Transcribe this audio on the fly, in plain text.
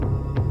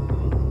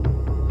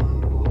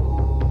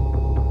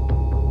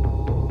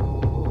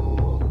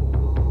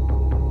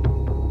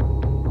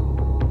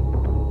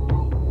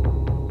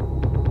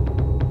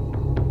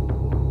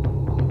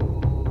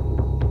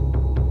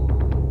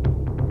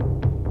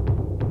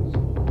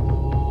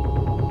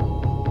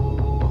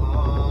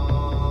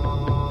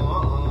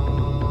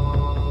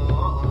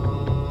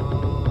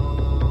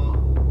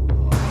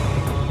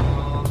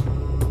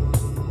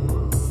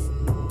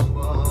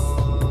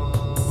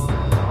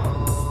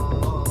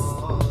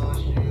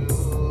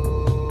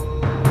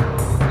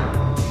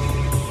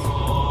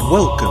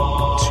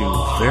Welcome to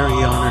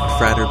Very Honored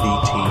Frater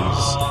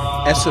BT's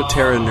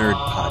Esoterra Nerd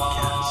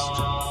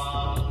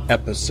Podcast,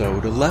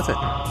 Episode 11,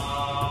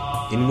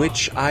 in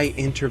which I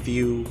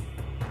interview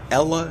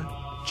Ella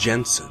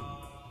Jensen,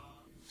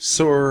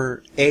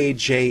 Sir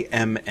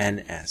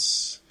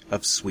AJMNS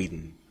of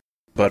Sweden.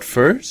 But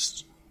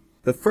first,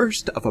 the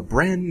first of a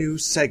brand new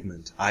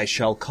segment I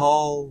shall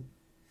call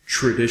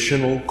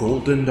Traditional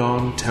Golden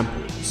Dawn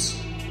Temples.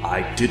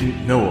 I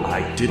didn't know,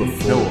 I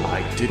didn't know,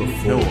 I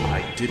didn't know,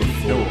 I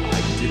didn't know,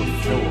 I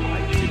didn't know,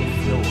 I didn't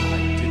know,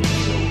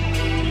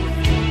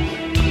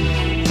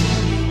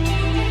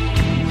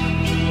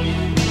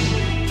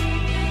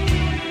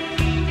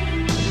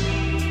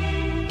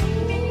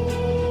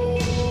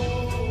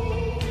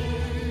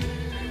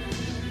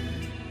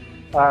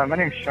 didn't My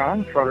name's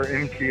Sean, Frater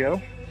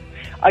MTO.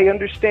 I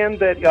understand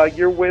that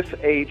you're with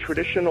a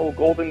traditional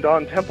Golden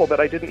Dawn temple that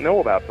I didn't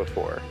know about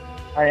before.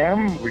 I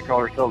am. We call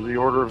ourselves the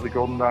Order of the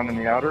Golden Dawn in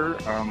the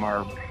Outer.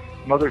 Our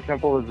mother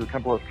temple is the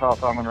Temple of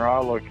Thoth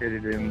Amun-Ra,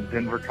 located in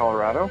Denver,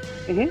 Colorado.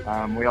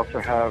 Mm-hmm. We also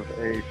have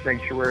a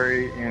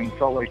sanctuary in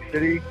Salt Lake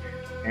City,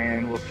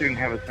 and we'll soon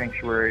have a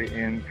sanctuary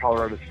in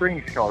Colorado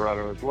Springs,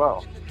 Colorado as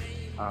well.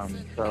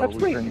 That's we've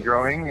great. been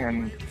growing,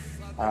 and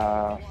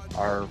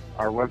our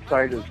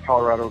website is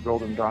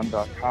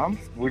coloradogoldendawn.com.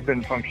 We've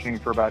been functioning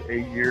for about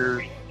 8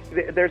 years.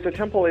 There's a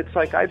temple, it's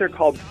like either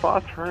called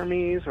Thoth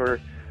Hermes or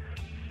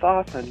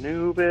Thoth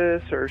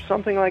Anubis or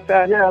something like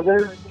that. Yeah,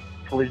 they're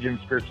Collegium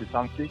Spiritus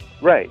Sancti.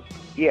 Right.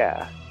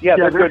 Yeah. Yeah,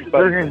 they're good.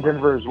 They're here in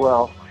Denver as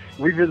well.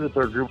 We visit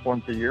their group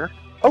once a year.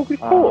 Oh,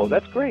 cool.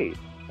 That's great.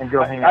 And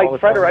go hang out with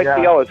them. Frater Yeah.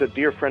 ICL is a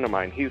dear friend of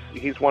mine.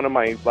 He's one of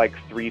my,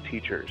 3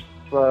 teachers.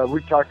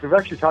 We've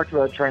actually talked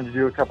about trying to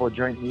do a couple of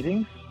joint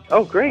meetings.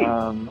 Oh, great.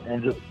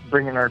 And just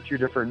bringing our two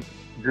different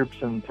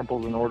groups and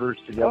temples and orders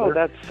together. Oh,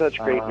 that's such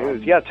great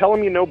news. Yeah, tell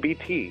him you know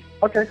BT.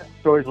 Okay.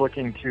 So always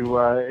looking to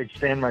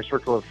expand my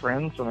circle of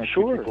friends when I see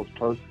people's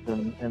posts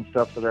and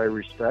stuff that I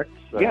respect.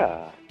 So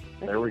Yeah.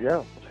 there we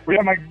go.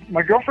 Yeah,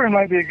 my girlfriend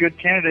might be a good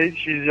candidate.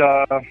 She's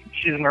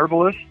an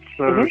herbalist,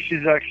 so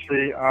she's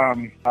actually I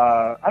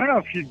don't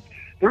know if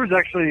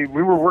we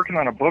were working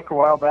on a book a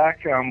while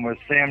back with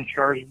Sam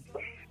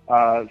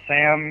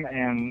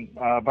and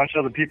a bunch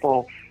of other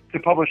people to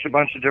publish a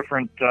bunch of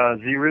different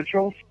Z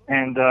rituals.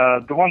 And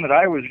the one that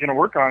I was going to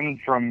work on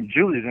from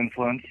Julie's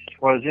influence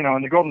was, in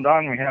the Golden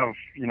Dawn we have,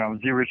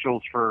 Z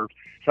rituals for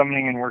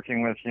summoning and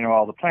working with,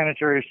 all the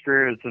planetary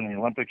spirits and the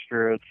Olympic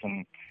spirits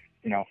and,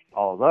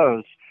 all of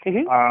those.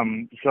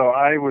 Mm-hmm. So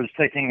I was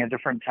taking a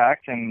different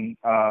tact, and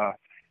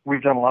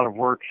we've done a lot of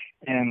work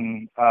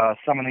in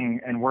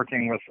summoning and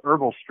working with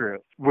herbal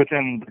spirits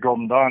within the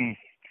Golden Dawn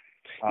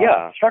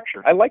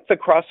structure. I like the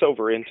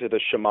crossover into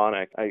the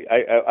shamanic.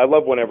 I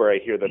love whenever I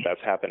hear that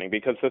that's happening,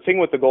 because the thing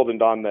with the Golden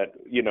Dawn that,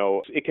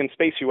 it can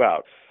space you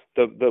out.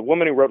 The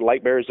woman who wrote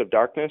Light Bearers of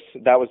Darkness,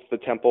 that was the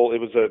temple. It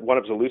was one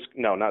of Zaluski.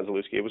 No, not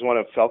Zaluski. It was one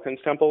of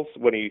Falcon's temples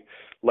when he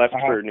left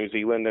for New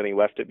Zealand, and he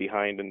left it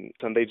behind. And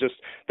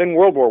then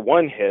World War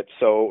I hit,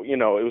 so, it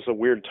was a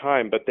weird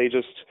time, but they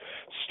just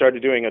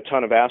started doing a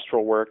ton of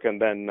astral work,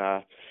 and then,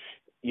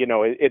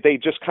 they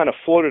just kind of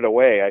floated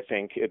away. I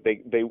think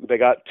they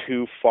got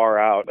too far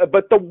out.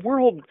 But the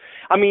world,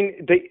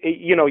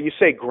 you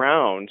say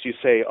ground, you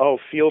say, oh,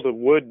 feel the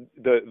wood,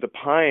 the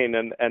pine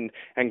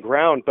and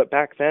ground. But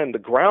back then the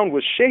ground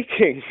was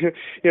shaking,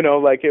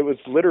 like it was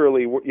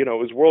literally, it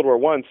was World War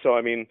I. So,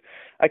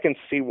 I can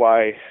see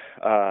why,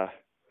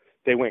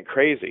 they went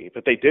crazy,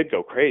 but they did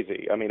go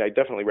crazy. I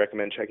definitely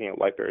recommend checking out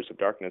Light Bearers of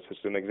Darkness as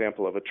an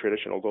example of a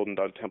traditional Golden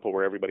Dawn temple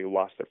where everybody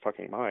lost their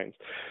fucking minds.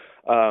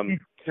 I'll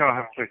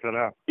have to check that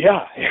out.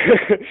 Yeah.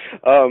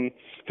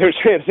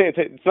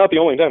 It's not the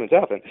only time it's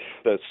happened.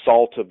 The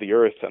salt of the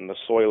earth and the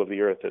soil of the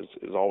earth is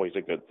always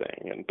a good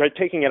thing. But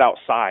taking it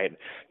outside,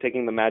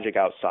 taking the magic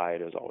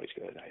outside is always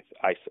good,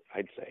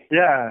 I'd say.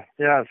 Yeah.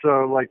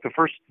 So like the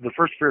first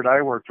spirit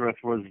I worked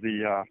with was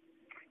the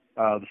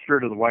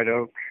spirit of the white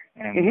oak.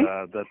 And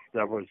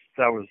that was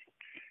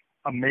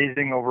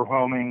amazing,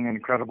 overwhelming,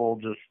 incredible.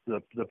 Just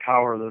the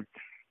power that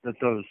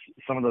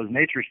some of those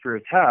nature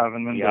spirits have.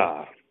 And then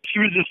she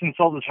was just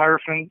installed as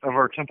Hierophant of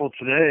our temple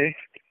today.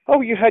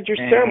 Oh, you had your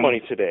ceremony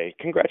today.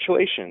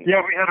 Congratulations.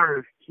 Yeah, we had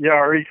our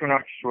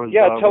equinox was.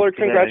 Yeah, tell her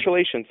today.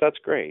 Congratulations. That's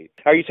great.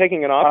 Are you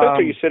taking an office, or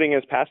are you sitting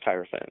as past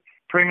Hierophant?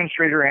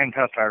 Premonstrator and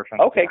past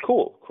Hierophant. Okay,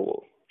 cool.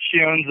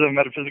 She owns a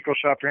metaphysical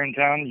shop here in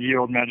town, Ye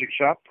Old Magic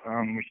Shop.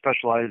 We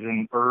specialize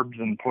in herbs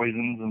and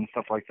poisons and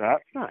stuff like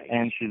that. Nice.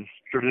 And she's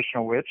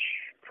traditional witch,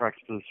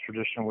 practices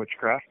traditional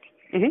witchcraft.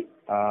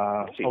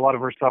 Mm-hmm. A lot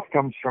of her stuff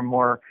comes from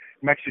more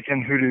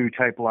Mexican hoodoo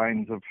type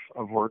lines of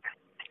work.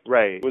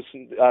 Right. It was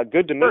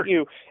good to meet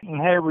you. And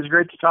hey, it was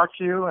great to talk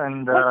to you.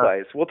 And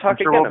likewise. We'll talk I'm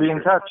sure again. We'll be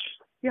in touch.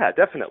 Yeah,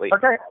 definitely.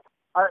 Okay.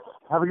 All right.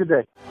 Have a good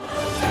day.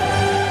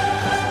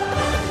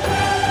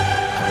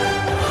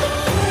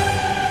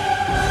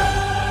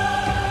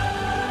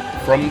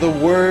 From the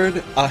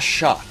word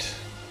Ashat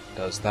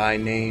does thy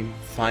name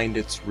find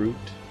its root,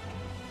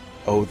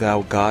 O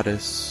thou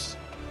goddess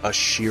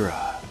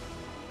Ashira,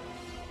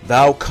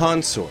 thou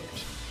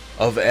consort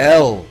of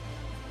El,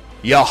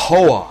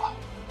 Yahuwah,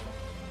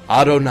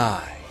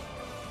 Adonai,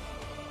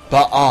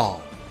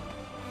 Baal,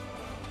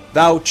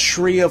 thou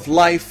tree of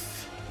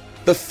life,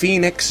 the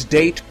phoenix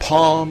date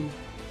palm,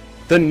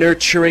 the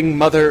nurturing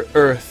Mother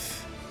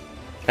Earth,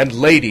 and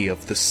Lady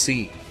of the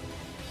Sea,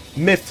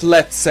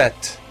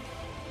 Mifletzet,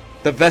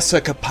 the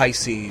Vesica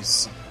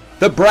Pisces,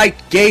 the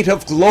bright gate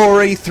of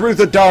glory through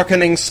the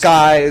darkening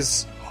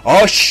skies,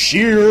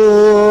 Ashira,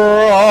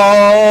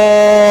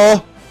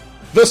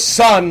 the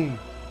sun,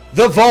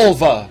 the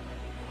vulva,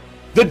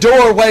 the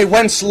doorway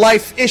whence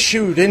life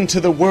issued into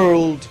the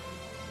world,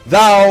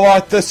 thou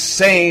art the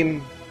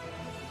same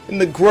in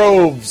the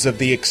groves of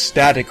the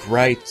ecstatic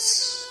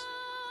rites.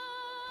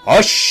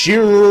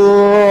 Ashira,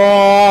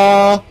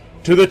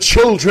 to the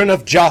children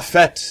of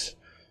Japhet,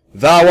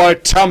 thou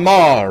art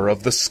Tamar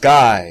of the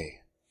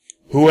sky,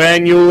 who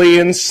annually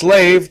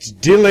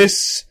enslaved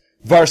Dilis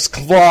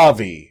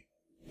Varsklavi,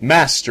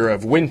 master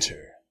of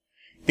winter,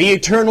 the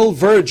eternal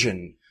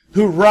virgin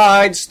who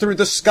rides through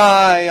the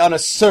sky on a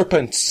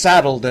serpent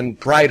saddled and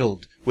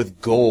bridled with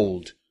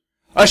gold.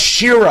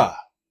 Ashira,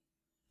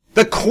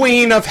 the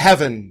queen of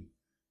heaven,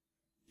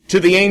 to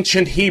the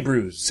ancient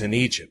Hebrews in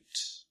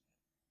Egypt.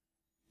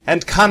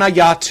 And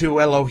Kanayatu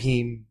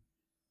Elohim,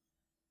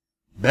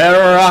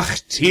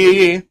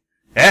 Berachti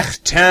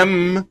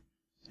Echtem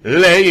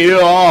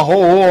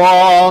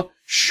Leyahoah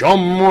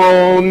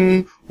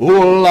Shomron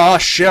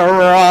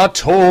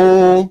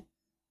Ulasherato.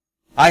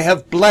 I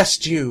have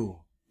blessed you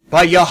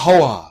by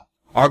Yahuwah,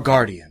 our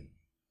guardian,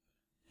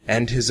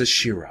 and his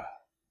Ashira.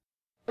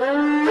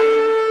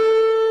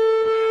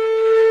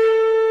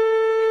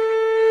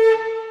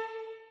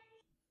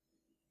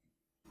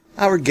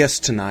 Our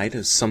guest tonight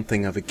is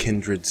something of a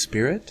kindred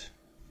spirit.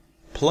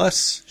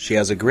 Plus, she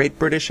has a great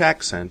British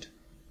accent.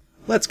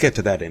 Let's get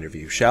to that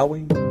interview, shall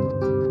we?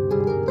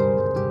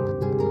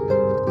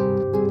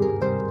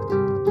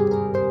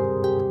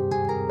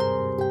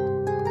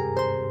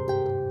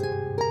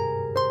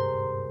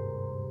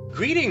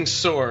 Greetings,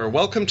 Sor.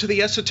 Welcome to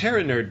the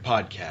Esoteric Nerd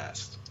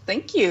podcast.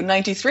 Thank you,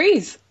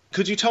 93s.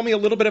 Could you tell me a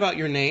little bit about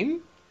your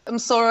name?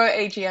 Sora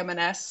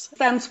AGMNS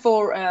stands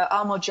for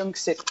Amor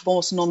Junctit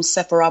Mors Non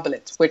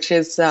Separabilit, which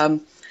is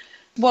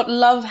what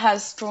love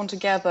has drawn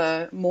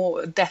together,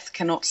 more death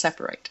cannot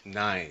separate.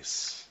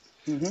 Nice.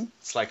 Mm-hmm.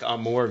 It's like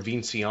Amor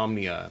Vinci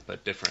Omnia,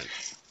 but different.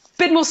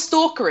 Bit more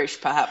stalkerish,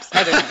 perhaps.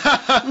 I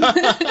don't know.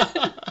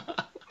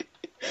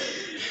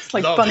 It's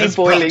like love funny has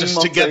boiling brought us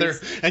mottos. together,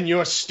 and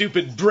your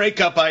stupid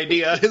breakup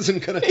idea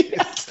isn't going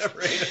to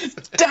separate us.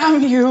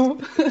 Damn you!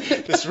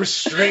 This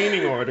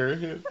restraining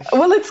order.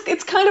 Well,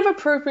 it's kind of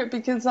appropriate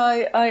because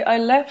I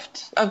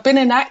left. I've been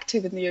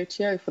inactive in the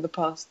OTO for the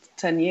past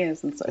 10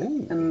 years and so,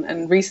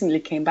 and recently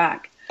came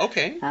back.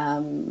 Okay.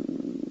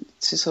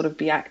 To sort of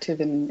be active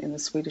in the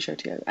Swedish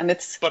OTO, and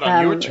it's but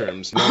on your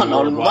terms,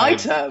 on my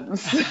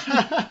terms.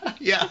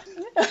 Yeah.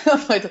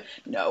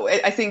 No,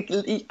 I think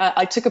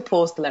I took a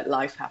pause to let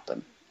life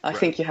happen. I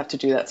think you have to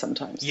do that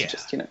sometimes. Yeah.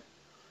 Just,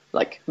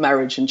 like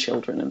marriage and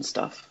children and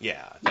stuff.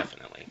 Yeah,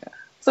 definitely. Yeah.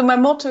 So my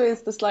motto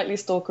is the slightly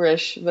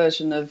stalkerish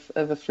version of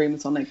a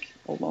Freemasonic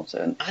old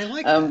motto. And, I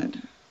like that.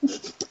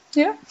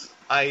 Yeah.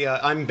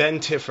 I'm Ben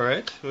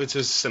Tiferet, which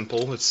is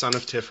simple. It's son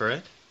of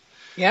Tiferet.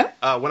 Yeah.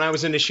 When I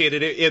was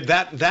initiated,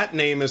 that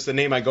name is the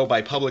name I go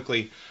by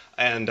publicly,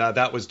 and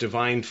that was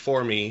divined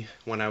for me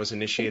when I was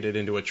initiated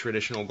into a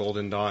traditional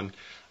Golden Dawn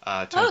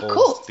temple,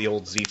 cool. The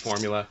old Z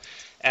formula.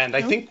 And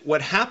I think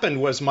what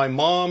happened was my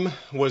mom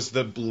was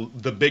the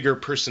bigger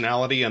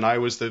personality, and I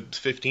was the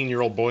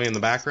 15-year-old boy in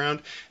the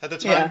background at the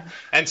time. Yeah.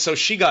 And so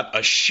she got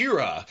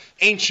Ashira,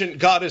 ancient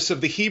goddess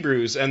of the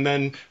Hebrews, and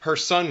then her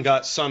son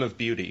got Son of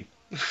Beauty.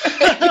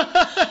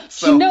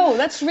 So,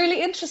 that's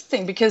really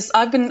interesting because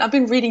I've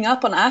been reading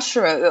up on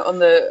Asherah on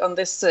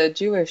this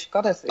Jewish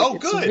goddess. Oh,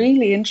 it's good. a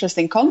really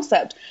interesting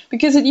concept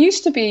because it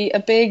used to be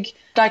a big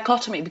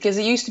dichotomy because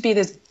it used to be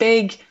this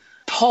big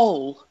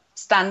pole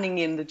standing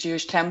in the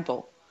Jewish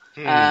temple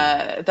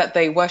that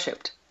they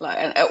worshipped,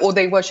 or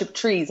they worshipped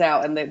trees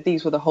out, and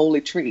these were the holy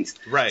trees.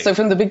 Right. So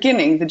from the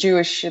beginning, the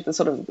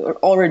sort of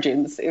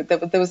origins,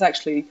 there was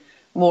actually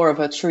more of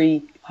a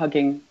tree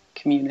hugging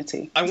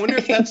community. I wonder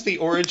if that's the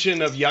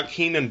origin of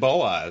Yakin and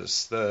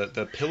Boaz,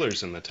 the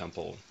pillars in the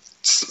temple.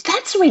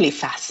 That's really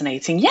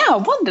fascinating. Yeah, I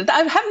wondered.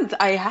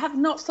 I have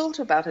not thought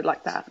about it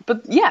like that.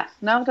 But yeah,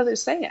 now that you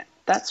say it,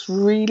 that's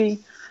really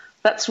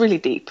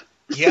deep.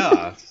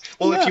 Yeah.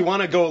 Well, if you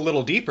want to go a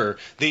little deeper,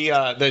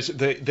 there's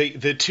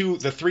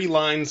the three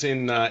lines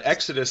in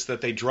Exodus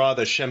that they draw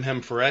the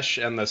Shem-Hem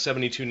Pharesh and the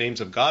 72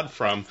 names of God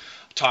from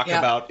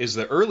about is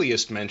the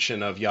earliest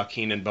mention of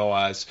Yakin and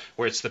Boaz,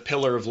 where it's the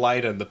pillar of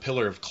light and the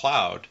pillar of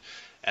cloud.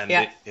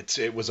 And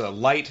it was a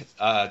light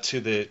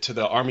to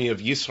the army of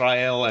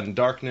Yisrael and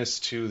darkness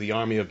to the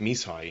army of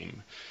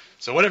Misraim.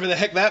 So whatever the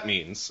heck that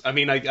means. I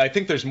mean, I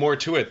think there's more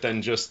to it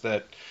than just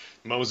that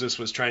Moses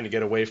was trying to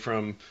get away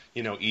from,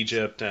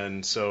 Egypt,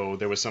 and so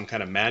there was some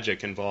kind of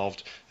magic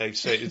involved. They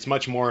say it's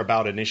much more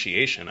about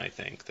initiation, I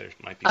think. There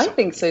might be I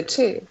think so deeper.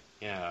 too.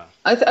 Yeah.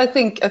 I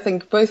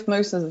think both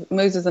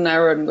Moses and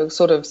Aaron were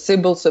sort of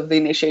symbols of the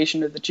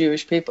initiation of the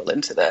Jewish people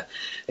into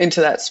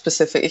that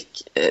specific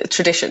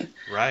tradition.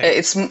 Right.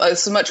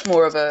 It's much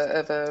more of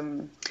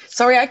a.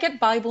 Sorry, I get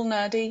Bible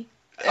nerdy.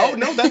 Oh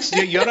no, that's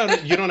you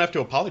don't have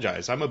to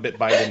apologize. I'm a bit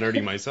Bible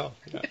nerdy myself.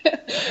 Yeah.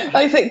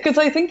 I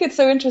think it's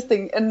so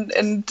interesting, and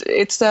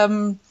it's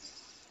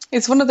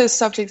one of those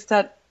subjects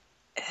that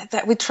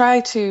we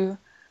try to.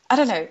 I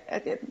don't know.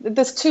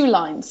 There's two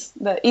lines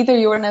that either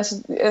you're an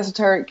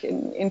esoteric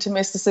into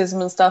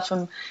mysticism and stuff,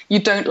 and you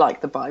don't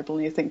like the Bible,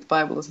 and you think the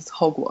Bible is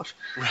hogwash,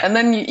 right. And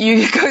then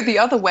you go the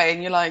other way,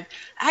 and you're like,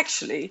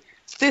 actually,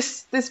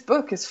 this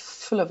book is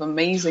full of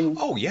amazing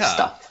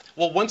stuff.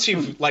 Well, once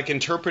you've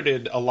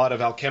interpreted a lot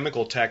of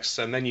alchemical texts,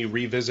 and then you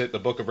revisit the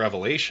Book of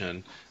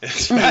Revelation,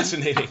 it's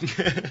fascinating.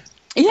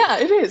 Yeah,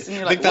 it is. And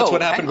you're I think that's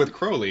what happened with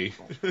Crowley.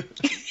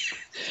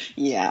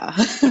 Yeah.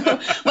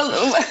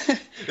 Well,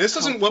 this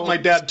isn't what my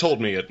dad told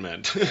me it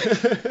meant.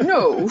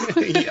 No.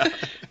 Yeah.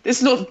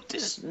 This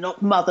is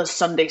not Mother's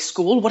Sunday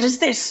School. What is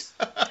this?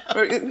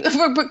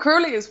 But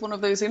Crowley is one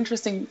of those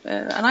interesting.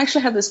 And I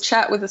actually had this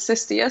chat with a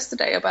sister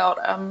yesterday about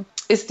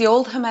is the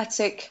old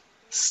Hermetic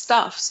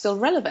stuff still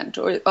relevant,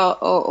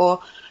 or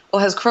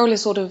has Crowley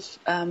sort of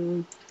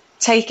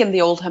taken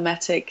the old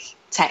Hermetic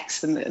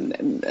text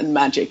and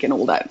magic and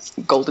all that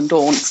Golden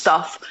Dawn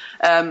stuff,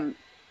 and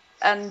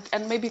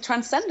maybe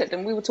transcend it?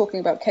 And we were talking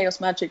about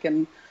chaos magic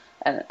and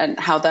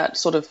how that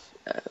sort of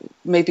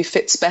maybe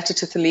fits better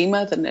to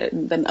Thelema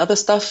than other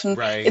stuff. And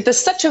right. There's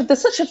such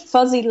a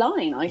fuzzy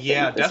line. I think.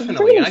 Yeah, it's definitely.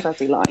 a really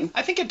fuzzy line.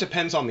 I think it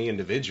depends on the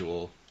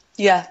individual.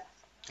 Yeah.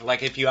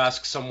 Like if you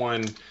ask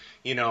someone,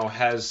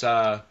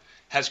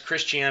 has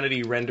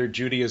Christianity rendered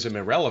Judaism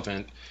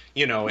irrelevant?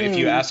 If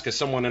you ask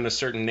someone in a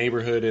certain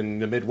neighborhood in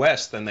the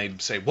Midwest, then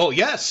they'd say, well,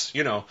 yes,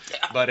 Yeah.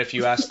 But if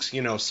you ask,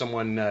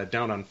 someone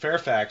down on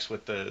Fairfax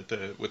with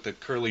the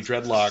curly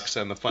dreadlocks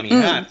and the funny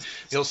hat,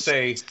 he'll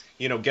say,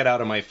 get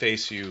out of my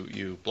face,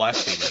 you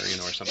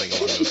blasphemer, or something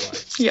along those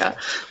lines. Yeah.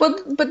 Well,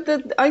 but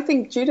I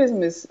think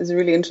Judaism is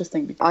really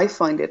interesting. I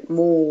find it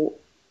more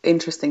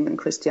interesting than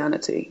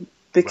Christianity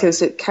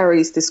because it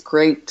carries this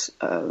great...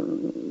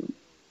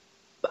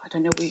 I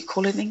don't know what you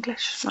call it in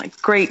English,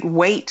 great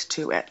weight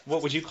to it.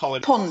 What would you call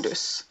it?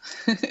 Pondus.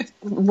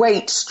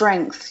 Weight,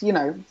 strength,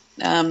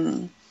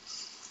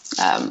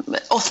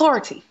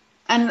 authority.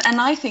 And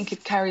I think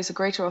it carries a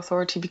greater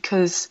authority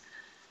because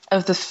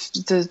of the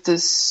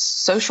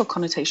social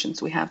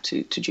connotations we have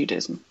to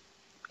Judaism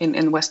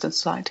in Western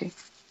society.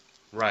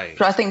 Right.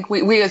 So I think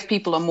we as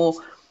people are more,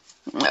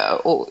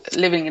 or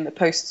living in the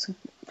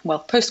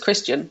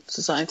post-Christian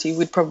society,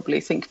 we'd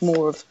probably think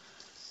more of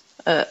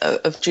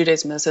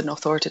Judaism as an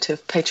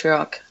authoritative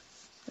patriarch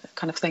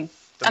kind of thing.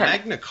 The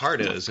Magna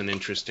Carta is an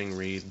interesting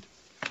read.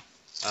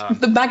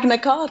 The Magna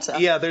Carta?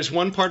 Yeah, there's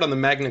one part on the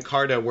Magna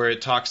Carta where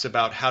it talks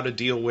about how to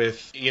deal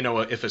with,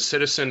 if a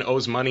citizen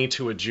owes money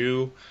to a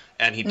Jew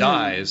and he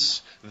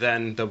dies,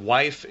 then the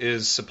wife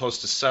is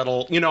supposed to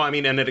settle,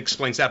 and it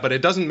explains that, but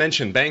it doesn't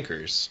mention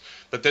bankers.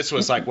 But this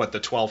was the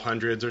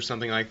 1200s or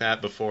something like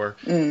that before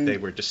they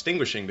were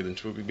distinguishing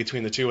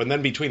between the two. And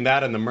then between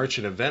that and the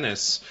Merchant of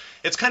Venice,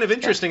 it's kind of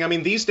interesting. Yeah.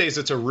 These days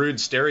it's a rude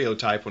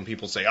stereotype when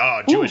people say,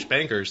 Jewish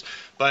bankers.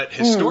 But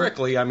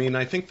historically,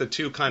 I think the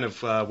two kind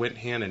of went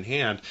hand in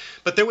hand.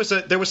 But there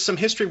was some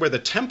history where the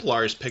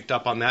Templars picked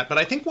up on that. But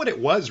I think what it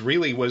was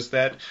really was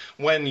that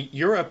when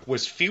Europe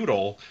was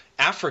feudal,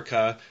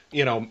 Africa,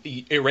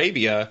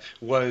 Arabia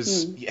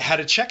had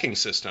a checking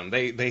system.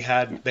 They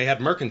had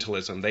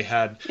mercantilism. They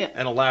had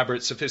an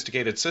elaborate,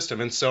 sophisticated system.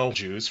 And so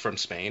Jews from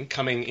Spain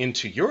coming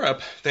into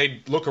Europe,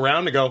 they'd look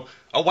around and go,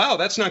 oh, wow,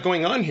 that's not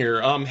going on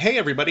here. Hey,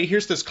 everybody,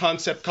 here's this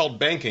concept called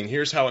banking.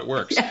 Here's how it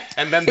works. Yeah.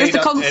 And then they'd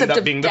end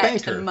up being the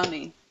banker. And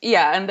money.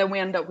 Yeah, and then we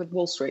end up with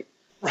Wall Street.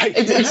 Right.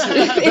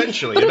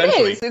 Eventually.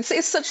 It is.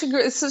 It's such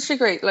a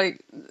great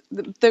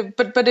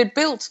but it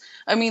built.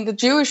 The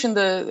Jewish and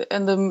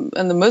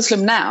the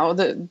Muslim now,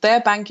 their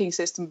banking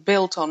system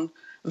built on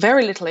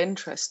very little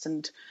interest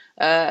and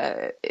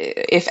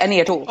if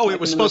any at all. Oh, it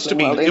was supposed to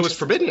be. It was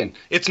forbidden.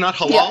 It's not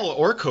halal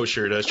or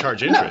kosher to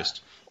charge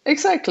interest. No,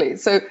 exactly.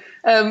 So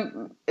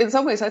in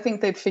some ways, I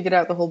think they'd figured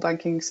out the whole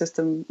banking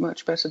system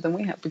much better than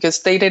we have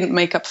because they didn't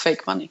make up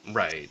fake money.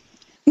 Right.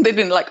 They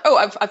didn't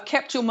I've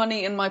kept your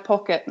money in my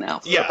pocket now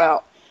for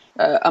about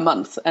a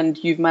month, and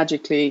you've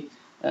magically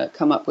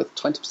come up with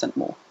 20%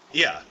 more.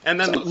 Yeah, and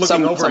then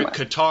looking over at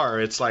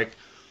Qatar, it's like,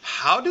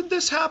 how did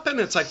this happen?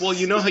 It's like, well,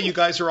 how you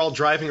guys are all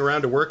driving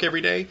around to work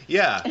every day?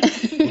 Yeah,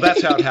 well,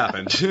 that's how it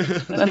happened.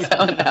 That's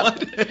how it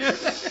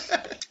happened.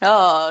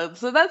 Oh,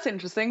 so that's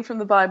interesting. From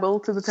the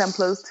Bible to the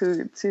Templars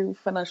to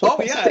financial. Oh,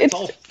 yeah, it's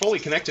all fully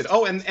connected.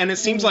 Oh, and it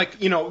seems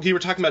like, you were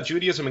talking about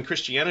Judaism and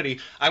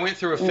Christianity. I went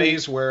through a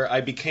phase where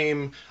I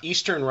became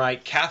Eastern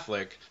Rite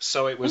Catholic.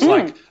 So it was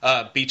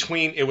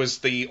it was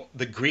the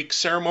Greek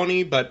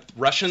ceremony, but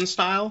Russian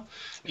style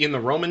in the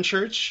Roman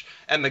Church.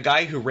 And the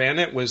guy who ran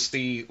it was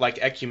the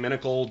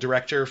ecumenical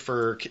director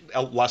for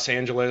Los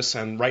Angeles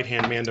and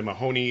right-hand man to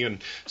Mahoney.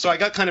 And so I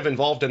got kind of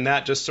involved in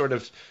that, just sort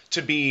of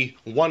to be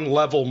one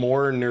level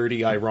more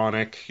nerdy,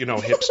 ironic,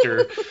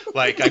 hipster.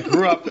 Like I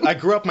grew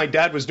up. My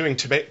dad was doing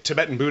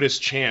Tibetan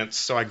Buddhist chants,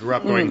 so I grew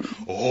up going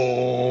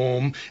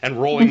Om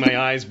and rolling my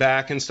eyes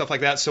back and stuff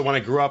like that. So when I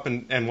grew up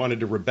and wanted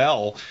to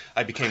rebel,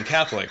 I became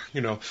Catholic.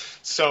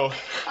 So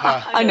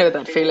I know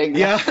that feeling.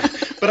 Yeah,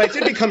 but I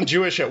did become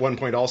Jewish at one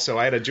point. Also,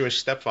 I had a Jewish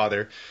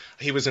stepfather.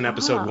 He was in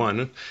episode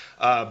 1,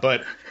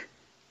 but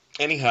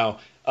anyhow.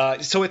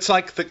 So it's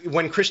like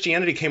when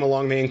Christianity came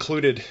along, they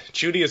included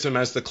Judaism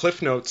as the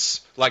Cliff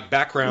Notes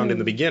background in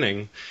the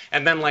beginning,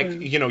 and then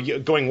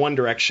going one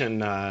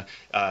direction.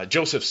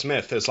 Joseph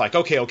Smith is like,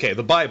 okay,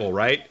 the Bible,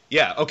 right?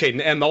 Yeah,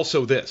 okay, and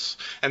also this,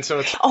 and so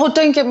it's. Oh,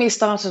 don't get me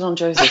started on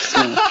Joseph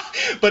Smith.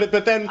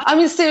 but then. I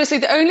mean, seriously,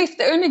 the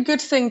only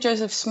good thing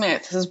Joseph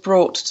Smith has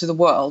brought to the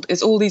world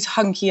is all these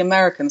hunky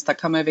Americans that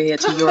come over here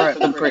to Europe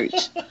and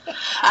preach,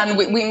 and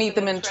we meet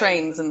them in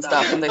trains and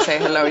stuff, and they say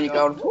hello, and you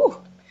go, whew.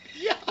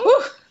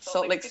 Whew,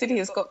 Salt Lake City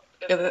has got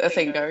a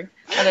thing going.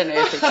 I don't know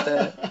if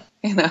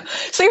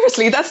it's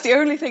seriously, that's the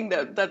only thing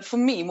that for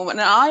me,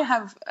 and I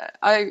have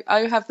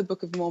the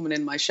Book of Mormon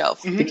in my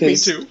shelf because me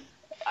too.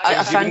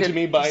 I found given to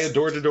me by a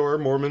door-to-door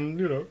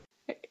Mormon,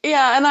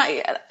 Yeah, and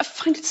I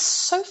find it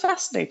so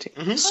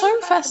fascinating,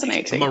 so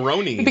fascinating.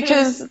 Moroni,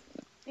 because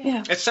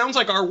it sounds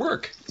like our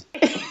work.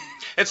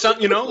 It's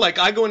not,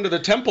 I go into the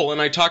temple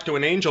and I talk to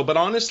an angel, but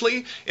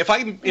honestly, if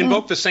I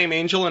invoke the same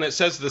angel and it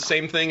says the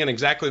same thing in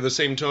exactly the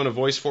same tone of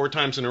voice 4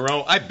 times in a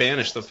row, I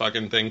banish the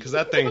fucking thing, because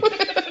that thing,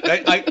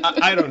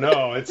 I don't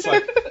know, it's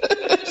like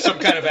some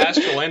kind of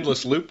astral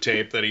endless loop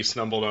tape that he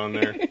stumbled on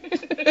there.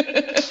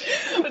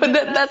 But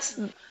that's,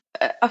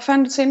 I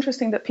found it so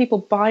interesting that people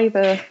buy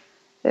the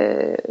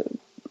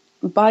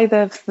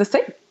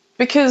thing,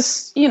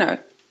 because,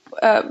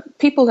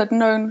 people had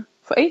known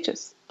for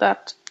ages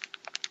that,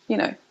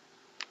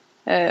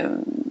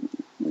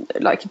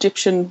 like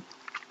Egyptian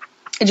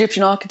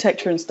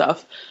architecture and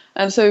stuff,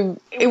 and so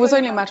it was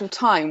only a matter of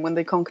time when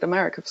they conquered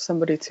America for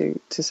somebody to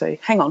say,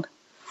 "Hang on,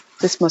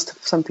 this must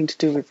have something to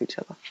do with each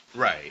other."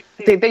 Right.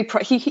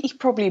 He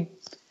probably,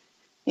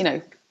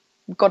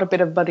 got a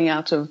bit of money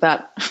out of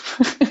that.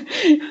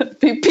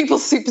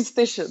 People's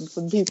superstitions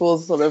and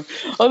people's sort of,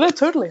 that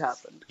totally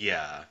happened.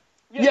 Yeah.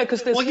 Yeah,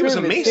 because he was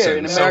a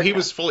Mason, so he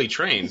was fully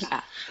trained.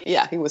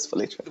 Yeah, he was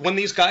fully trained. When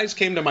these guys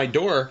came to my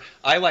door,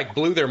 I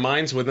blew their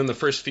minds within the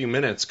first few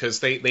minutes, because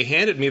they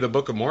handed me the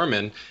Book of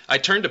Mormon. I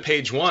turned to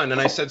page 1 and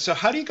I said, "So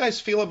how do you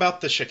guys feel about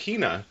the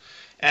Shekinah?"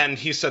 And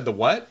he said, "The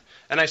what?"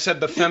 And I said,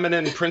 "The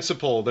feminine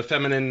principle, the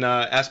feminine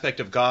aspect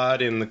of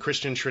God in the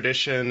Christian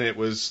tradition. It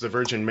was the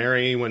Virgin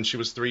Mary when she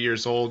was 3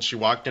 years old. She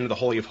walked into the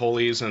Holy of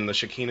Holies and the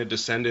Shekinah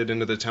descended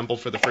into the temple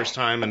for the first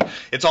time. And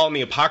it's all in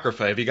the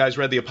Apocrypha. Have you guys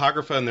read the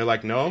Apocrypha?" And they're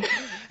like, "No."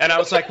 And I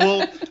was like,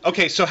 "Well,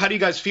 okay, so how do you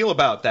guys feel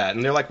about that?"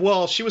 And they're like,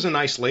 "Well, she was a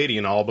nice lady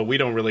and all, but we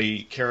don't really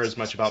care as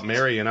much about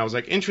Mary." And I was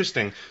like,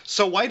 "Interesting.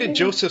 So why did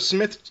Joseph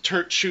Smith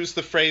choose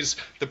the phrase,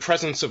 the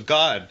presence of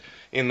God,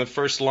 in the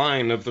first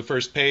line of the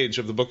first page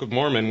of the Book of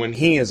Mormon, when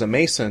he is a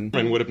Mason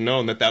and would have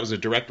known that was a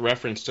direct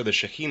reference to the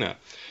Shekinah?"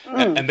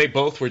 And they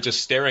both were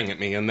just staring at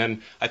me. And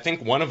then I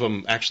think one of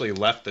them actually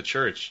left the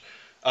church.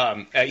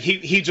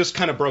 He just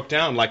kind of broke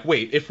down, like,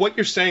 "Wait, if what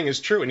you're saying is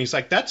true," and he's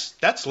like,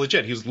 that's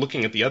legit. He was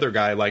looking at the other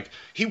guy like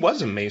he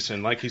was a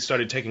Mason, like he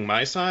started taking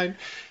my side.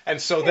 And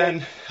so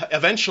then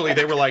eventually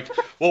they were like,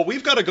 "Well,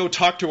 we've got to go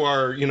talk to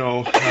our,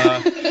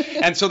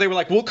 and so they were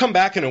like, "We'll come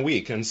back in a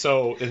week." And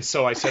so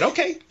I said,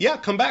 "Okay, yeah,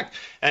 come back,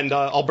 and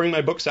I'll bring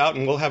my books out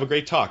and we'll have a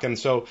great talk." And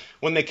so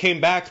when they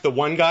came back, the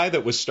one guy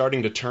that was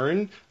starting to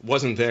turn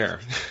wasn't there.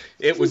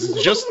 It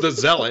was just the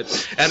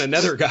zealot and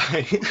another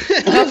guy.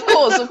 Of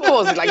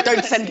course. Like,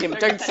 don't send him.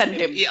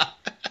 Yeah.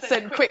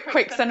 Send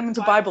him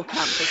into Bible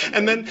camp or something.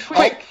 And then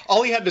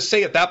all he had to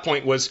say at that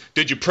point was,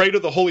 "Did you pray to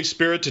the Holy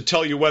Spirit to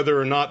tell you whether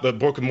or not the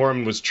Book of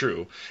Mormon was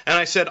true?" And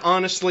I said,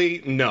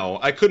 "Honestly, no.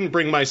 I couldn't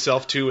bring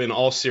myself to, in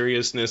all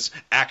seriousness,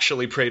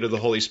 actually pray to the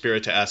Holy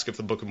Spirit to ask if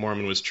the Book of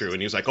Mormon was true."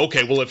 And he was like,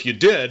 "Okay, well, if you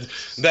did,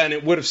 then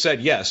it would have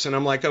said yes." And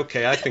I'm like,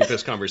 "Okay, I think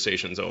this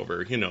conversation's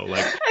over."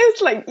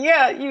 It's like,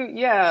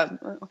 yeah.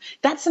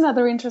 That's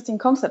another interesting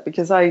concept,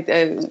 because I've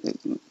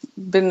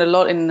been a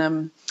lot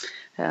in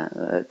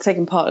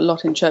taken part a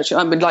lot in church.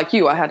 I mean, like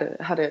you, I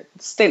had a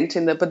stint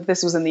in but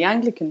this was in the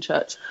Anglican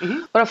Church.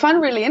 Mm-hmm. What I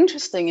find really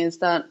interesting is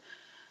that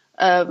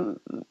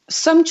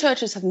some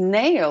churches have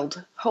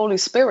nailed Holy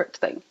Spirit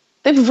thing.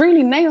 They've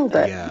really nailed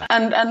it, yeah.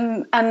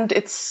 and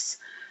it's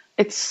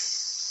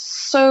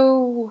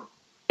so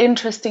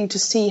interesting to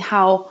see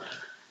how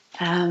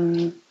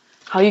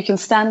you can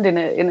stand in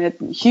a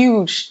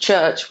huge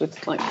church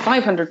with like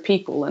 500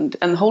 people and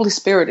the Holy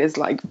Spirit is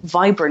like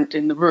vibrant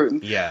in the room.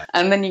 Yeah.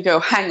 And then you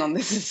go, hang on,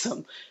 this is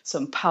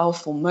some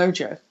powerful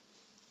mojo,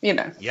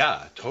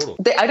 Yeah, totally.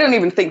 I don't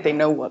even think they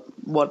know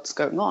what's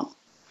going on.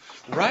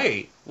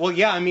 Right. Well,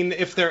 yeah, I mean,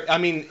 it's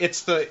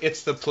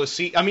the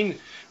placebo. I mean,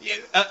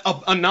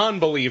 a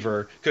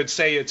non-believer could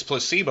say it's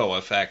placebo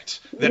effect,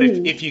 that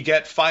if you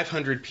get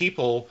 500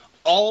 people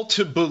all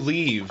to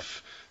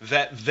believe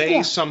that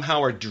they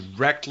somehow are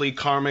directly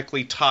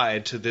karmically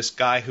tied to this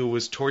guy who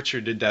was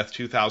tortured to death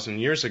 2,000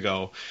 years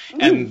ago,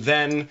 and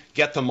then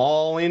get them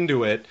all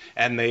into it,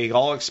 and they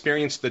all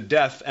experience the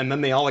death, and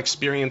then they all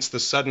experience the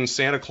sudden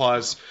Santa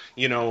Claus,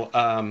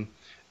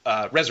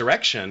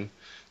 resurrection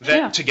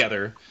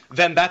together,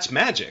 then that's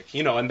magic,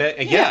 and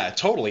that,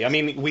 totally. I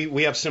mean,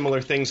 we have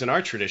similar things in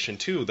our tradition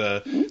too.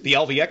 The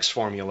LVX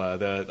formula,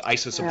 the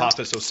Isis,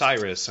 Apophis,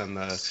 Osiris, and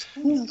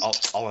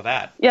all of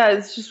that. Yeah,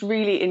 it's just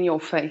really in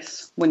your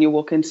face when you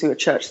walk into a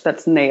church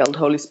that's nailed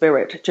Holy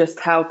Spirit, just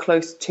how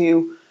close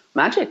to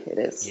magic it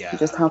is,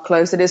 just how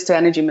close it is to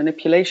energy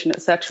manipulation,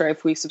 etc.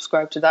 If we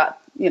subscribe to that,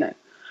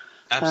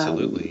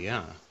 Absolutely,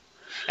 yeah.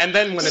 And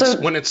then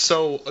when it's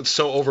so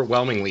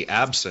overwhelmingly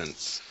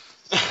absent.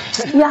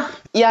 I'm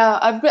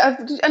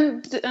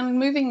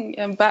moving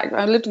back.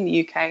 I lived in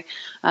the UK,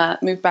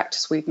 moved back to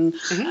Sweden,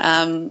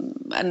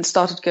 and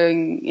started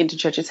going into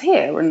churches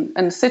here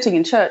and sitting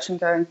in church and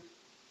going,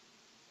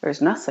 there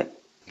is nothing.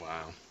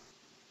 Wow.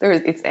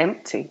 It's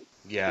empty.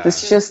 Yeah.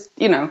 It's just,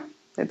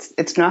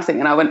 it's nothing.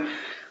 And I went,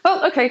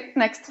 oh, okay,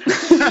 next.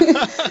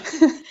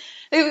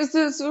 It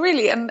was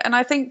really, and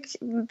I think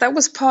that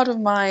was part of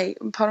my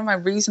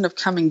reason of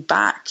coming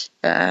back,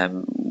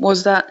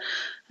 was that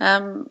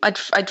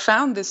I'd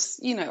found this,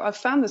 I've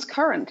found this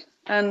current,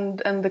 and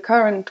the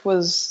current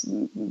was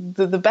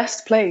the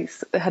best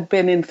place had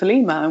been in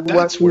Thelema, and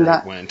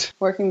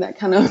working that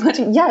kind of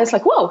magic. Yeah, it's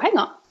like, whoa, hang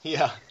on.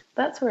 Yeah,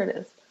 that's where it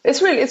is.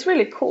 It's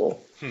really cool.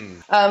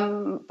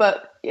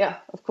 But yeah,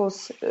 of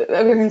course,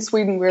 over in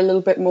Sweden we're a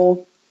little bit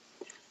more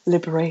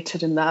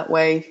liberated in that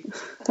way,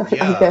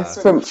 I guess,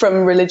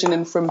 from religion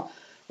and from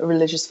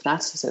religious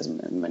fanaticism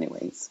in many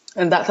ways.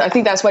 And I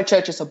think that's why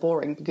churches are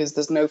boring, because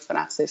there's no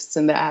fanatists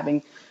and they're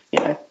having,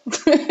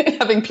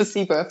 having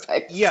placebo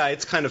effects. Yeah,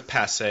 it's kind of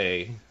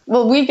passé.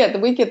 Well, we get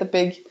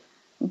the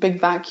big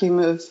vacuum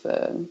of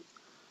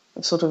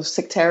sort of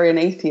sectarian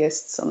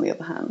atheists on the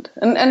other hand.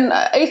 And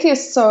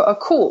atheists are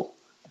cool.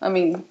 I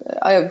mean,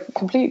 I have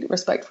complete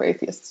respect for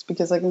atheists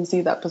because I can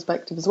see that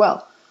perspective as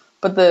well.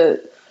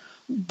 But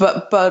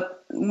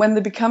when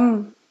they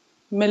become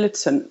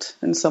militant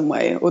in some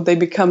way, or they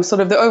become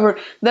sort of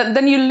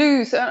then you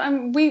lose.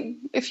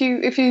 If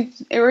you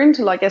are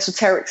into like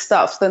esoteric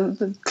stuff, then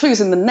the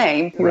clue's in the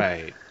name.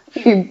 Right.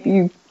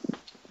 I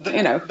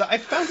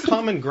found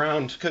common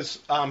ground because,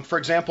 for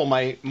example,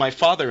 my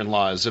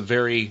father-in-law is a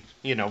very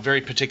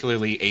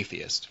particularly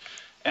atheist,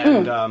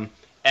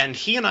 and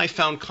he and I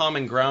found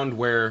common ground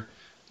where,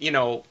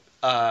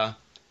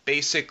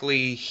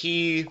 basically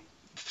he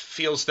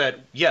feels that,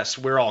 yes,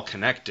 we're all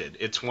connected.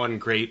 It's one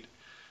great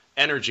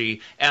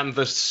energy, and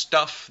the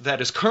stuff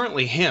that is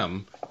currently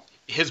him,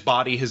 his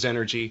body, his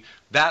energy,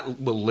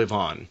 that will live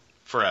on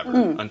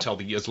forever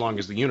as long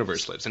as the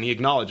universe lives. And he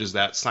acknowledges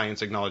that,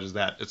 science acknowledges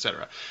that,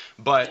 etc.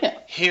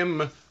 But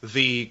him,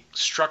 the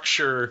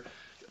structure,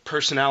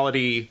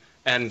 personality,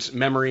 and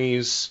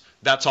memories,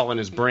 that's all in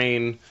his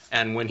brain,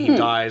 and when he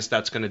dies,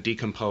 that's going to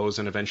decompose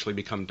and eventually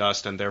become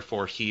dust, and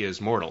therefore he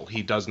is mortal.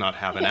 He does not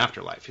have an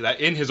afterlife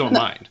in his own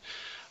mind.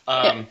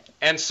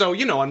 And so,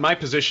 and my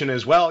position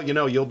is, well,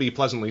 you'll be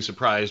pleasantly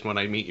surprised when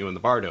I meet you in the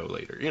Bardo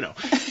later,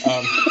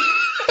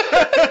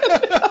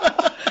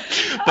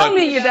 I'll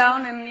meet you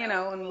down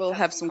and we'll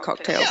have some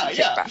cocktails and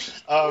kick back.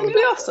 It'll be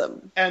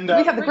awesome. And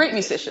we have the great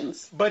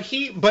musicians. But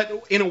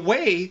in a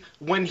way,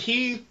 when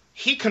he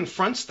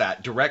confronts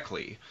that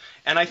directly,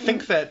 and I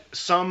think that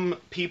some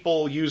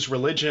people use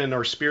religion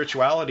or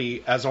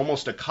spirituality as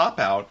almost a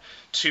cop-out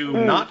to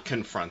not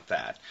confront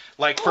that.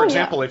 Like, for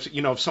example, if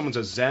someone's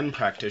a Zen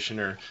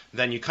practitioner,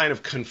 then you kind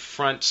of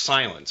confront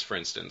silence, for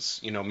instance.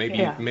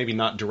 Maybe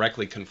not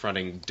directly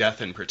confronting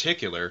death in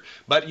particular,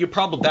 but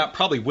that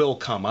probably will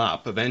come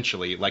up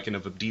eventually, like in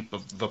a deep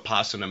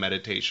Vipassana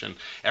meditation.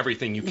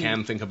 Everything you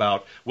can think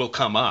about will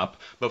come up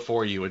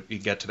before you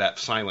get to that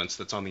silence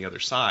that's on the other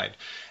side.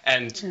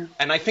 And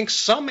I think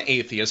some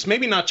atheists,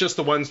 maybe not just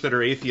the ones that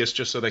are atheists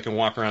just so they can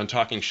walk around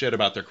talking shit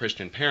about their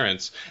Christian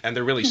parents, and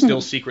they're really still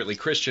secretly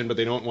Christian, but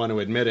they don't want to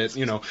admit it,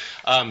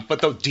 but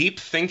the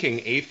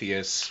deep-thinking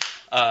atheists,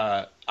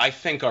 I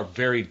think, are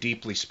very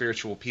deeply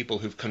spiritual people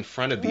who've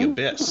confronted the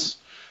abyss,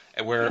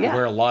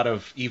 where a lot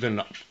of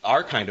even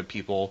our kind of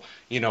people,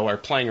 are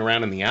playing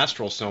around in the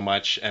astral so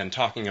much and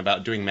talking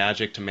about doing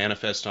magic to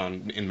manifest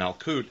in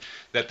Malkut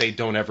that they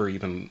don't ever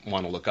even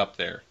want to look up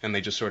there, and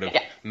they just sort of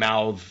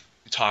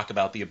talk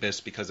about the abyss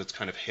because it's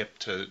kind of hip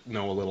to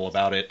know a little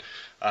about it.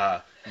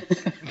 But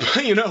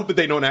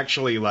they don't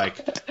actually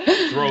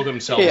throw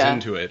themselves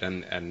into it,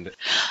 and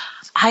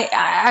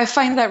I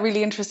find that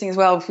really interesting as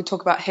well if we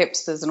talk about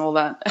hipsters and all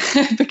that,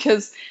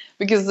 because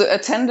a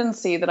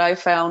tendency that I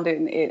found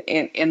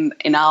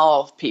in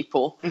our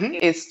people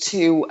is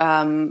to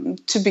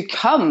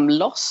become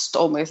lost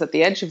almost at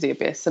the edge of the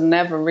abyss and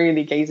never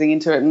really gazing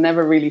into it, and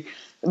never really,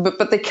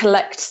 but they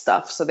collect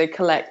stuff. So they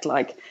collect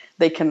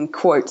they can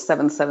quote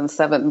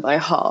 777 by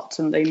heart,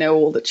 and they know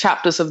all the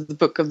chapters of the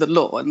Book of the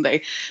Law, and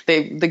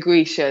the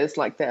Grisha is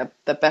like their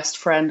best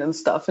friend and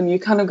stuff. And you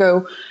kind of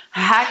go,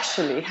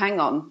 actually, hang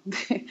on,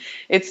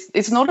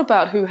 it's not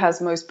about who has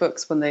most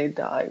books when they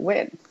die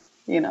win.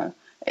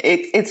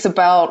 It's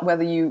about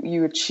whether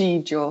you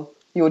achieved your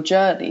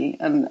journey,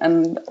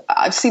 and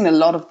I've seen a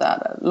lot of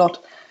that,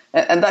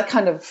 and that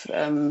kind of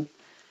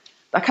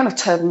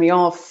turned me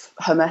off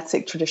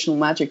Hermetic traditional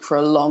magic for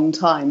a long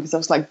time, because I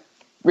was like,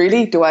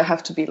 really? Do I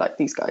have to be like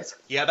these guys?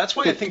 Yeah, that's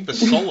why I think the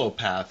solo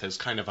path is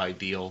kind of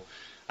ideal.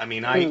 I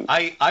mean,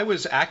 I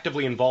was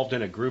actively involved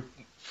in a group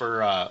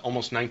for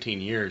almost 19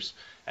 years,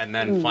 and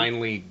then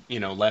finally,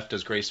 left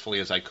as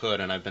gracefully as I could,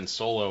 and I've been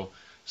solo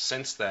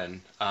since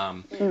then.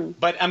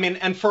 But I mean,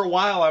 and for a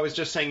while I was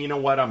just saying, you know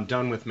what, I'm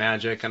done with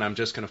magic, and I'm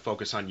just going to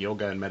focus on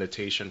yoga and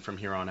meditation from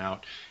here on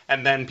out.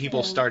 And then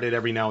people started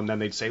every now and then,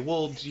 they'd say,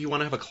 well, do you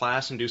want to have a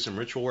class and do some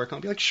ritual work? And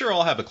I'll be like, sure,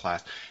 I'll have a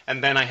class.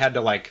 And then I had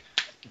to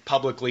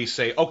publicly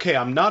say, okay,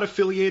 I'm not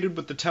affiliated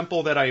with the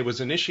temple that I was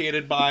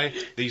initiated by.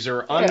 These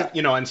are,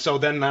 and so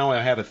then now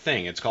I have a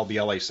thing. It's called the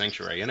LA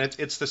Sanctuary, and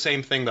it's the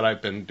same thing that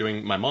I've been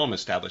doing. My mom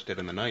established it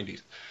in the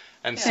 90s,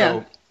 and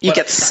so you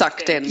get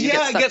sucked in.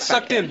 I get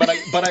sucked in,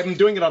 but I'm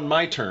doing it on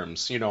my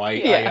terms.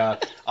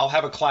 I'll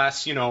have a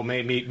class,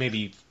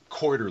 maybe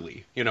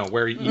quarterly,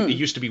 where it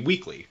used to be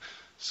weekly.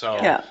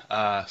 So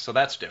so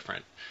that's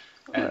different.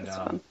 And that's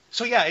fun.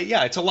 So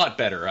it's a lot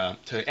better.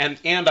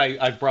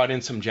 I've brought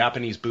in some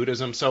Japanese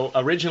Buddhism. So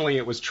originally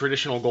it was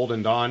traditional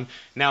Golden Dawn.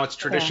 Now it's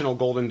traditional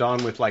Golden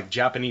Dawn with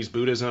Japanese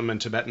Buddhism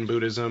and Tibetan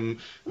Buddhism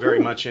very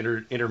much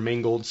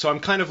intermingled. So I'm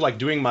kind of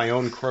doing my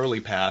own Crowley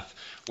path.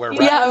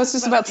 I was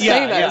just about to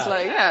say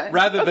that. Yeah.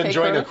 Rather than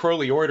join a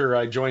Crowley order,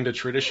 I joined a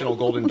traditional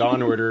Golden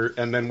Dawn order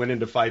and then went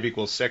into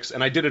 5=6.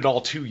 And I did it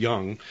all too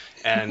young,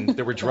 and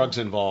there were drugs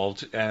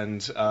involved,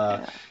 and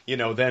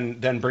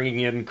then bringing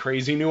in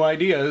crazy new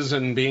ideas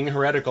and being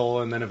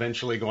heretical, and then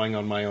eventually going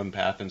on my own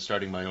path and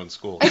starting my own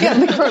school.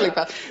 Again, the Crowley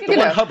path. The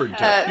one Hubbard took.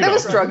 There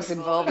was drugs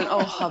involved, and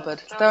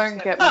Hubbard.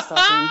 Don't get me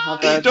started on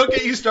Hubbard. Don't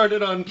get you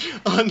started on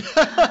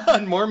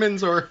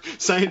Mormons or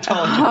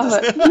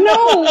Scientologists.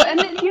 No,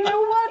 and you know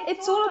what?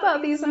 It's all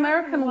about these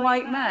American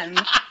white men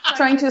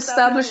trying to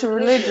establish a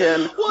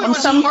religion on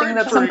something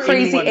that some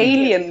crazy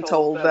alien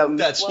told them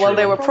while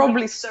they were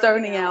probably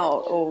stoning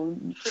out or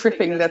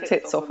tripping their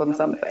tits off on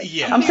something.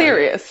 Yeah. I'm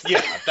serious.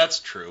 Yeah, that's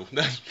true.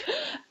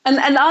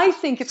 And I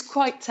think it's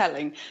quite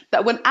telling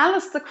that when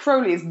Aleister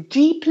Crowley is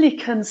deeply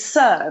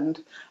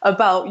concerned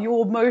about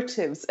your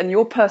motives and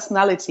your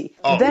personality,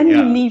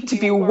 you need to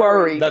be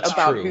worried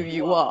about who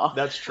you are.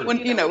 That's true.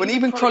 When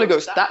even Crowley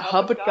goes, that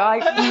Hubbard guy,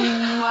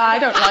 I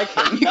don't like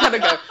him. You kind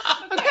of go,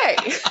 okay.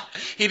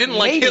 He didn't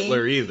like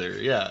Hitler either.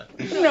 Yeah.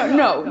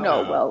 No.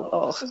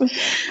 Well,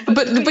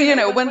 but when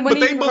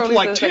they both Crowley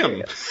liked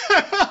him.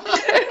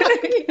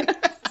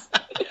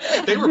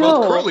 They were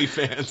both Crowley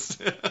fans.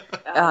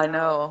 I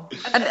know,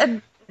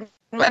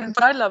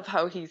 but I love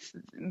how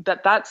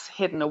that's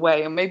hidden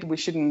away, and maybe we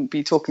shouldn't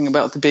be talking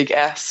about the big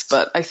S,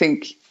 but I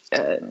think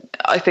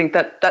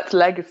that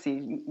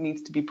legacy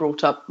needs to be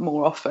brought up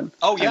more often.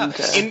 Oh yeah,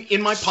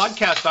 in my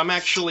podcast, I'm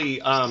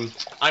actually I'm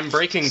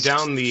breaking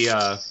down the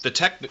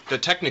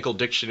technical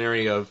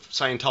dictionary of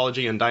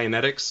Scientology and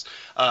Dianetics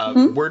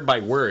word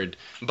by word,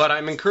 but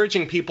I'm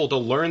encouraging people to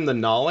learn the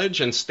knowledge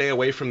and stay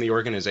away from the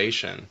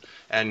organization,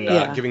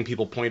 and giving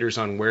people pointers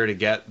on where to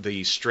get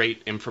the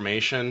straight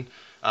information.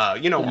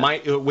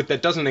 That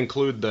doesn't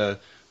include the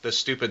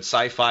stupid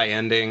sci-fi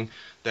ending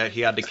that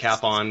he had to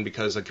cap on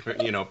because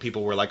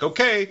people were like,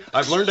 okay,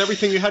 I've learned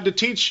everything you had to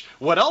teach.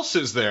 What else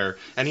is there?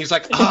 And he's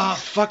like,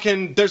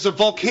 fucking, there's a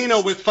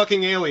volcano with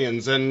fucking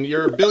aliens, and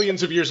you're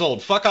billions of years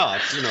old. Fuck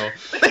off,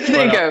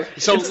 There you go.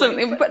 So,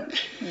 sorry.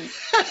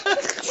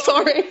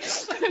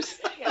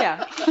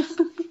 Yeah.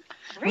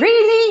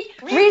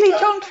 Really,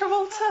 John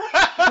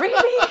Travolta?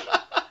 Really?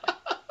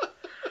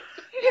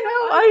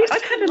 I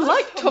kind of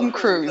liked Tom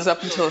Cruise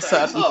up until a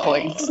certain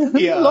point.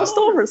 Lost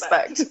all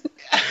respect.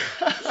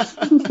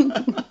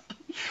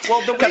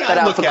 Well, the way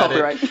I look at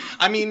it,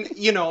 I mean,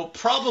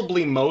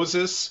 probably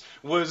Moses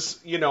was,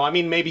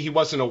 maybe he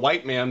wasn't a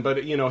white man,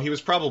 but, he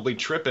was probably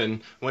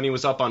tripping when he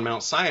was up on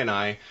Mount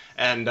Sinai.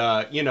 And,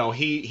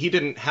 he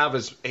didn't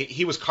have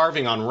he was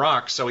carving on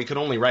rocks, so he could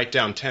only write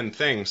down 10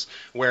 things,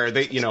 where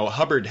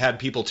Hubbard had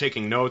people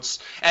taking notes.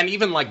 And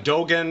even like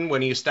Dogen,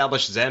 when he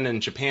established Zen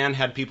in Japan,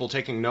 had people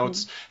taking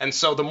notes. Mm-hmm. And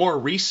so the more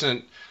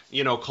recent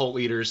cult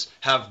leaders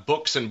have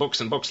books and books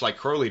and books like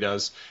Crowley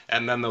does,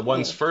 and then the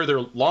ones further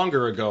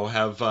longer ago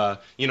have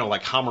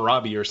like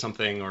Hammurabi or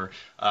something, or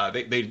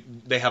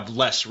they have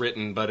less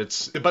written, but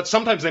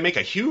sometimes they make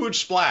a huge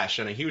splash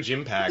and a huge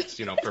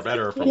impact, for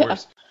better or for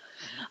worse.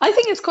 I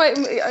think it's quite.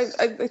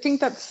 I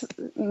think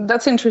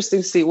that's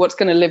interesting to see what's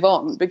going to live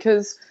on,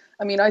 because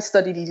I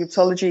studied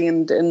Egyptology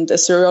and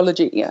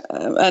Assyriology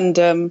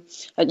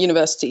at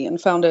university,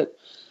 and found it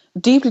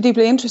deeply,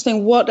 deeply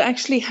interesting what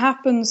actually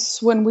happens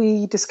when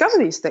we discover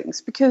these things,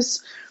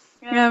 because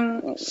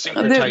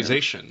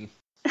syncretization.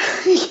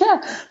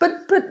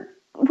 But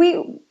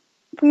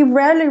we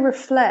rarely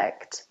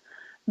reflect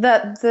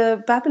that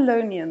the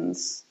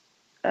Babylonians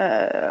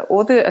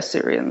or the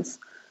Assyrians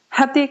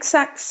had the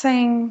exact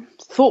same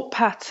thought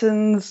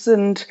patterns,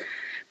 and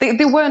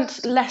they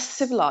weren't less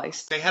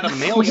civilized. They had a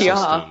mail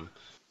system.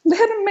 They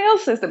had a mail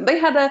system. They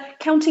had a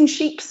counting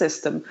sheep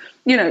system.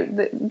 You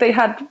know, they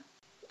had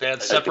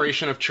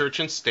separation of church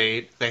and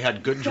state. They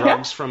had good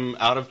drugs from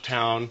out of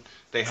town.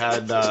 They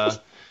had,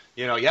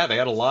 they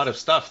had a lot of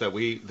stuff that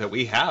we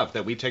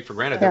take for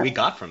granted that we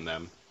got from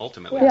them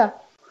ultimately. Yeah.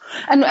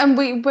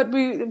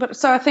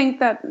 So I think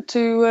that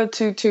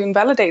to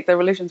invalidate their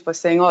religions by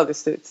saying,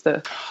 because it's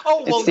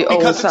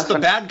the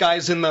bad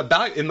guys in the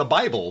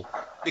Bible,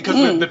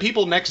 because the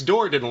people next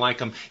door didn't like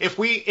them. If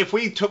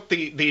we took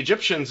the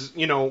Egyptians,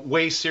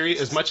 way serious,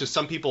 as much as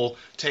some people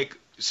take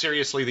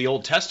seriously the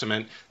Old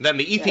Testament, then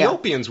the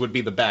Ethiopians would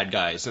be the bad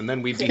guys, and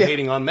then we'd be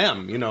hating on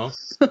them,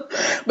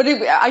 But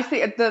I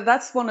think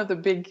that's one of the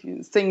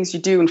big things you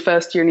do in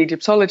first year in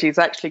Egyptology is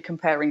actually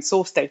comparing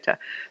source data.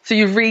 So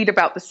you read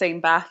about the same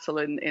battle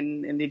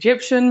in the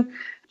Egyptian,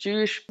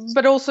 Jewish,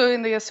 but also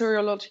in the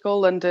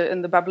Assyriological and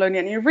in the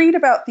Babylonian. You read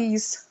about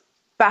these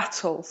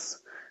battles,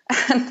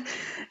 and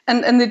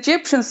the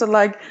Egyptians are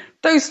like,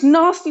 those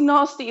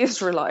nasty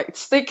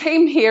Israelites. They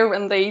came here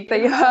and they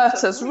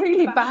hurt us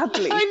really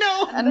badly. I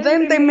know. And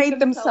then they made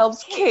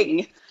themselves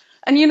king.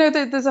 And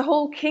there's a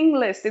whole king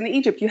list in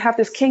Egypt. You have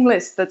this king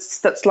list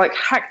that's like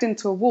hacked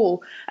into a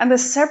wall, and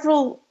there's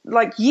several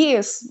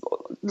years,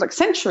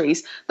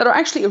 centuries, that are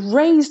actually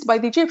erased by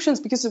the Egyptians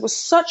because it was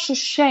such a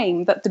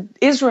shame that the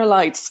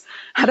Israelites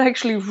had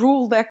actually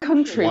ruled their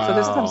country for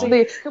this time. So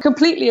they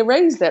completely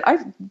erased it.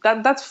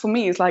 That's for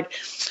me is like,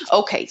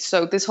 okay,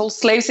 so this whole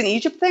slaves in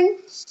Egypt thing.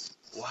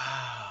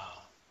 Wow.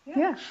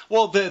 Yeah.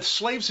 Well, the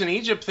slaves in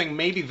Egypt thing,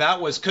 maybe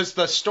that was because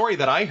the story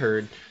that I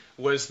heard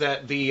was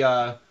that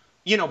the.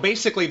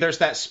 Basically there's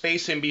that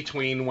space in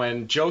between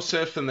when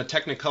Joseph and the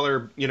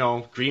Technicolor,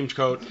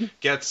 Dreamcoat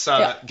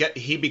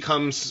he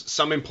becomes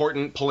some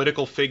important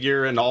political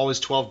figure and all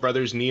his 12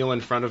 brothers kneel in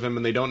front of him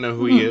and they don't know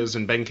who he is,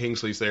 and Ben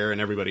Kingsley's there and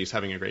everybody's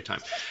having a great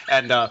time.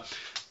 And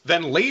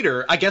then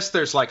later, I guess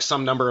there's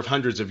some number of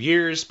hundreds of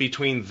years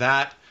between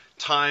that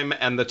time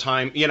and the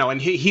time, and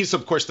he's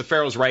of course the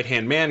Pharaoh's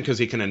right-hand man because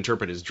he can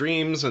interpret his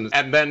dreams. And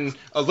then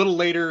a little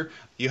later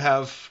you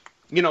have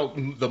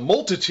the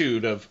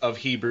multitude of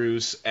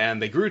Hebrews,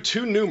 and they grew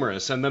too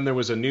numerous, and then there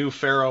was a new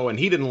Pharaoh, and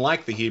he didn't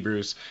like the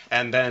Hebrews,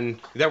 and then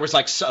there was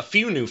a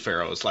few new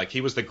Pharaohs,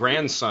 he was the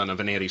grandson of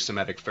an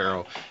anti-Semitic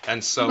Pharaoh,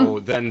 and so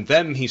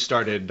then he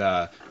started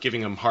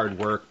giving them hard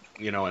work,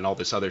 and all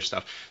this other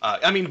stuff.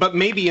 But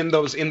maybe in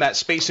that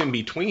space in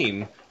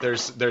between,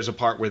 there's a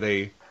part where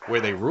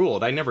they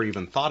ruled. I never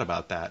even thought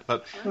about that.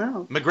 But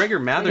MacGregor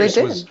Mathers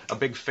was a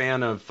big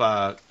fan of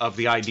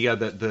the idea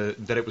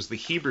that it was the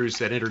Hebrews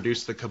that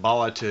introduced the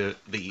Kabbalah to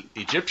the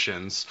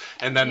Egyptians,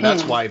 and then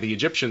that's why the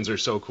Egyptians are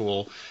so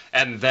cool.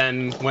 And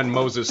then when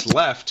Moses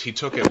left, he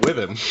took it with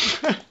him,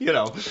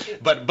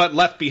 but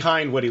left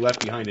behind what he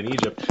left behind in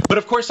Egypt. But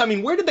of course,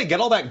 where did they get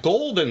all that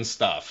gold and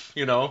stuff,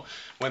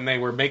 when they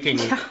were making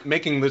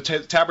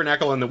the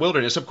tabernacle in the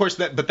wilderness? Of course,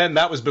 but then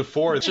that was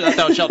before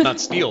 "Thou shalt not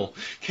steal"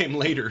 came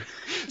later.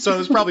 So it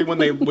was probably when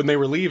they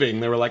were leaving,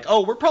 they were like,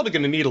 oh, we're probably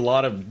going to need a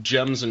lot of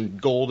gems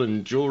and gold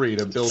and jewelry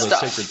to build a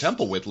sacred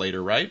temple with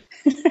later, right?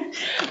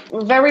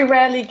 Very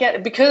rarely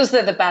because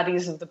they're the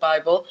baddies of the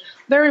Bible,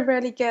 very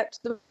rarely get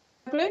the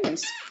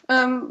Babylonians.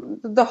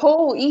 The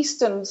whole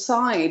eastern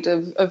side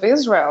of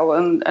Israel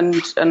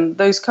and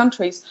those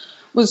countries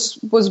was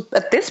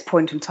at this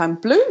point in time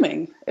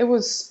blooming. It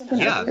was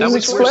that was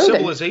exploding. Where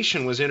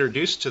civilization was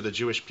introduced to the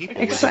Jewish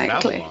people.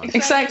 Exactly. Was in Babylon.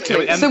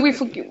 Exactly. And so we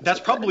forget. That's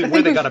probably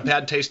where they got a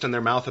bad taste in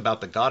their mouth about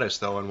the goddess,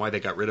 though, and why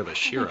they got rid of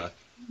Asherah.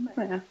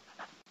 Yeah.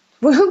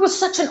 Well, who was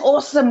such an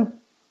awesome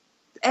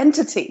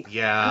entity.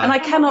 Yeah. And I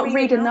cannot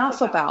read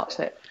enough about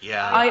it.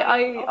 Yeah.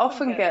 I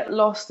often get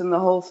lost in the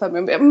whole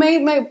thing.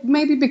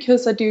 Maybe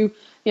because I do,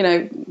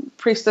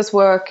 priestess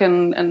work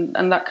and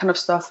that kind of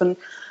stuff.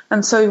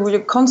 And so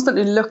you're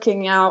constantly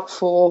looking out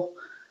for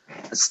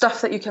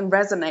stuff that you can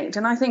resonate.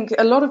 And I think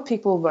a lot of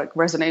people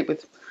resonate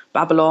with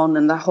Babylon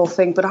and that whole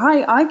thing. But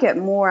I get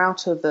more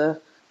out of the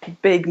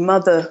big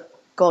mother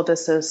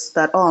goddesses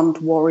that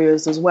aren't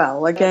warriors as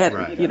well. I get,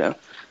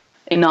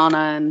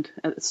 Inanna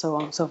and so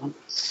on and so on.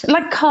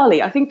 Like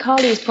Kali. I think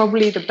Kali is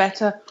probably the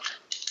better,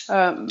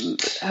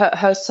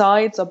 her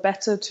sides are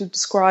better to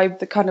describe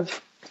the kind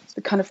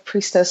of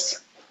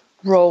priestess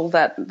role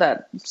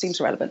that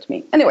seems relevant to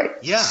me. Anyway.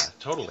 Yeah,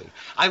 totally.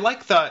 I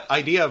like the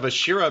idea of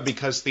Asherah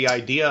because the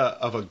idea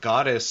of a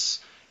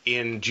goddess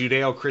in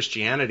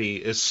Judeo-Christianity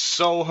is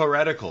so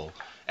heretical.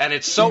 And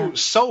it's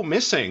so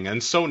missing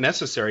and so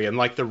necessary. And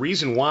the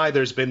reason why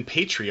there's been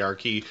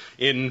patriarchy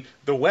in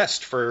the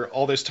West for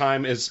all this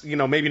time is,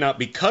 maybe not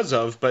because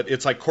of, but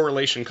it's like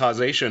correlation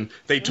causation.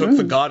 They took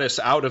the goddess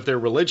out of their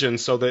religion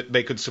so that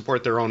they could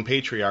support their own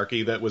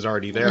patriarchy that was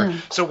already there.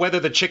 So whether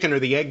the chicken or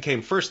the egg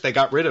came first, they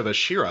got rid of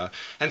Asherah.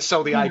 And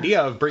so the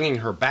idea of bringing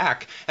her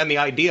back and the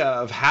idea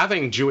of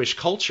having Jewish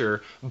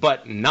culture,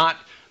 but not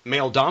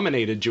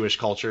male-dominated Jewish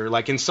culture,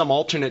 like in some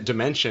alternate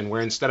dimension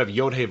where instead of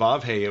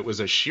Yod-Heh-Vav-Heh, it was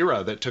a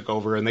Shira that took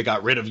over and they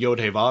got rid of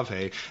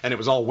Yod-Heh-Vav-Heh and it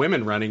was all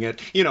women running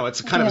it.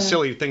 It's kind of a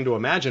silly thing to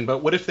imagine, but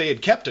what if they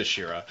had kept a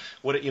Shira?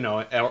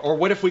 Or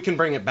what if we can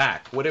bring it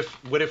back? What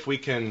if we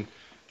can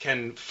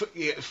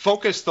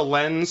focus the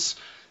lens,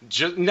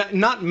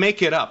 not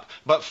make it up,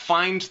 but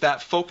find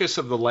that focus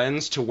of the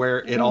lens to where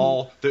it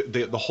all,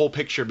 the whole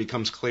picture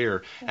becomes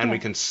clear, and we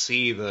can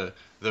see the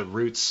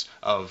roots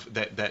of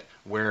that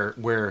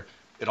where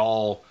it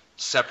all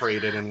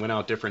separated and went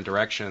out different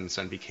directions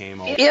and became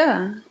all.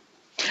 Yeah,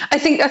 I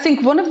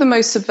think one of the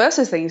most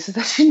subversive things is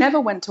that she never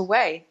went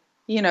away.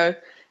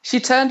 She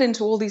turned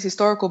into all these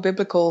historical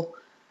biblical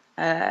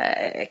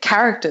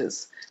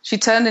characters. She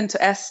turned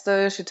into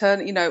Esther. She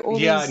turned, all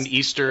these. Yeah, and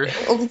Easter.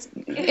 All these,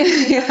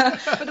 yeah,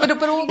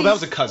 but all these. That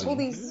was a cousin. All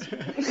these.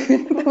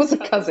 That was a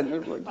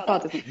cousin.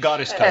 Pardon.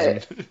 Goddess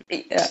cousin.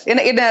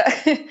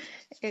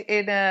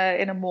 In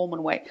a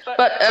Mormon way,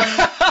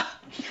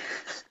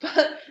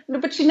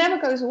 but she never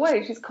goes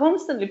away. She's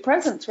constantly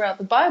present throughout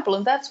the Bible,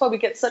 and that's why we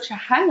get such a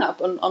hang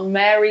up on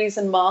Mary's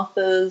and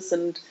Martha's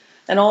and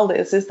all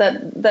this. Is that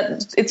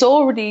it's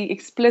already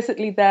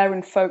explicitly there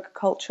in folk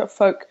culture,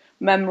 folk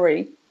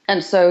memory.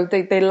 And so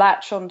they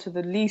latch on to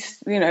the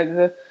least,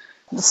 the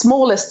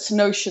smallest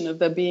notion of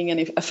there being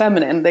any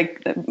feminine.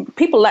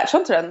 People latch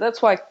onto it, and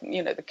that's why,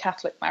 the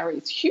Catholic Mary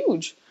is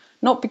huge.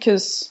 Not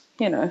because,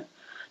 not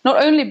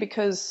only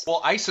because...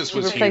 Well, Isis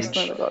was huge,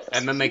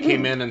 and then they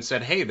came in and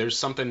said, hey, there's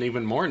something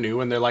even more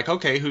new, and they're like,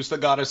 okay, who's the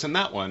goddess in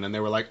that one? And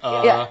they were like,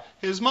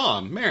 his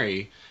mom,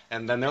 Mary.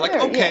 And then they're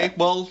like,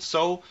 well,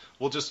 so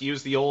we'll just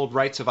use the old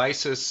Rites of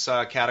Isis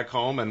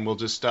catacomb, and we'll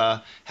just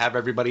have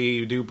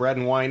everybody do bread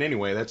and wine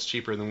anyway. That's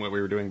cheaper than what we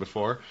were doing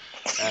before.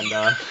 And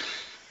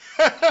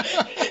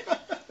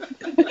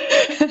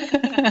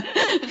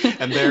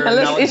and they're in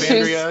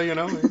Alexandria,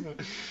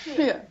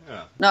 Yeah.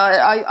 No,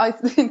 I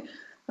think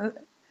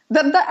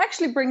that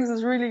actually brings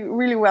us really,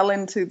 really well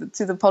into the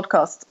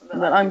podcast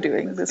that I'm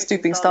doing, the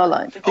Stooping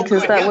Starlight,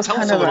 because that was tell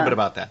kind us of a little bit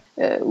about that.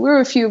 We're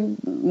a few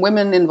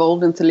women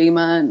involved in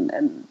Thelema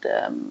and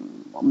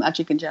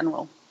magic in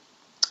general,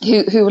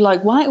 who were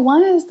like, why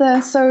is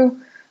there so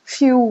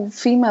few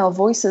female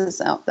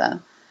voices out there?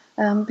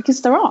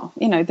 Because there are,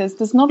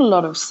 there's not a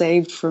lot of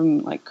saved from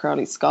like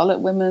Crowley Scarlet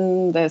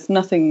women. There's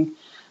nothing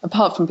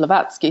apart from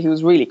Blavatsky, who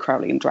was really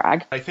Crowley in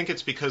drag. I think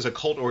it's because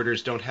occult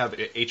orders don't have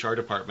HR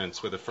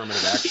departments with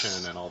affirmative action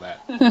and all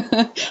that.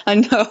 I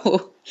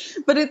know,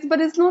 but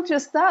it's not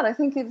just that. I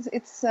think it's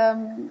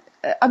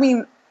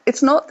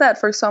it's not that,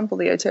 for example,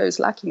 the HO is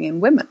lacking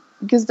in women,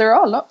 because there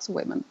are lots of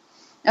women.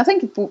 I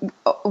think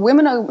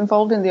women are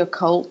involved in the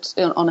occult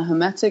on a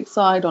hermetic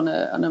side, on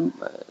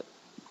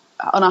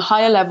a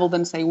higher level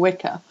than, say,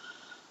 Wicca,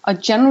 are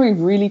generally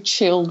really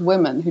chilled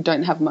women who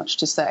don't have much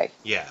to say.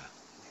 Yeah.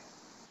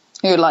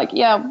 Who are like,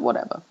 yeah,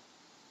 whatever.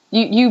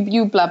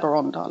 You blabber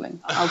on,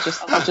 darling. I'll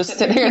just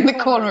sit here in the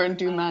corner and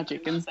do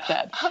magic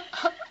instead.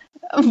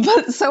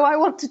 But so I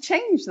want to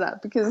change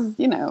that, because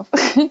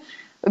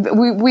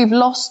we've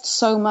lost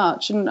so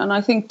much, and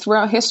I think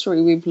throughout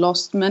history we've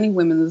lost many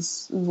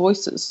women's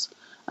voices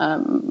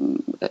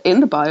in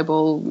the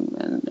Bible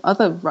and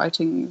other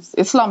writings,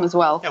 Islam as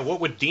well. Yeah,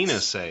 what would Dina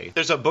say?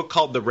 There's a book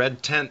called The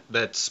Red Tent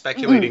that's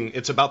speculating.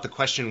 It's about the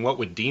question, what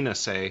would Dina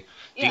say?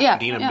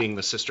 Dina being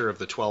the sister of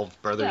the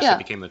 12 brothers that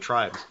became the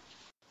tribes.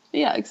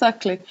 Yeah,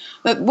 exactly.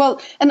 Well,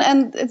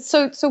 and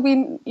so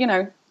we,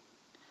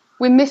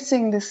 we're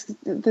missing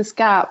this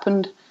gap,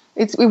 and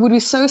it would be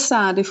so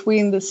sad if we,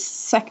 in the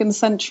 2nd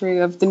century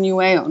of the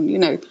new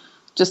Aeon,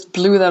 just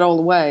blew that all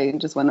away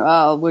and just went,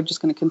 oh, we're just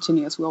going to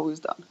continue as we've always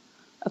done.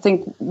 I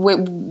think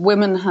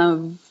women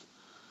have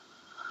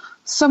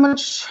so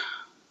much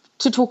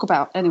to talk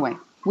about anyway.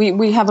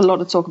 We have a lot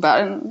to talk about,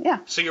 and yeah.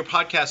 So your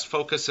podcast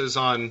focuses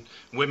on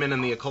women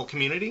in the occult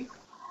community?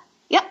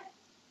 Yeah,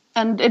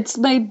 and it's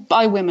made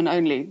by women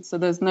only, so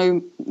there's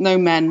no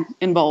men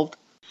involved.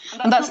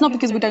 And that's not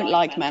because we don't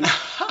like men.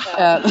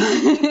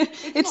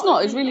 It's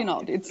not. It's really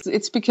not.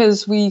 It's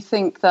because we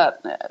think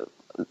that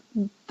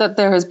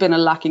there has been a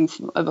lacking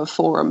of a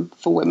forum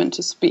for women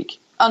to speak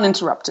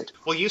uninterrupted.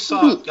 Well, you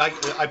saw,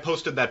 I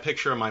posted that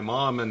picture of my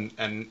mom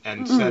and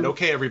said,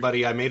 okay,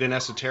 everybody, I made an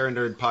Esoteric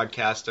Nerd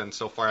podcast, and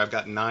so far I've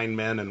got 9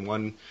 men and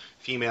 1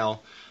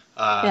 female.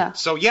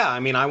 So yeah, I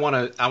mean, I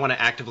want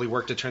to actively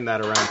work to turn that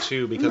around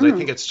too, because I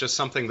think it's just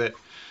something that,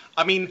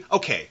 I mean,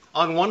 okay,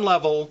 on one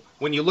level,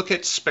 when you look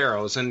at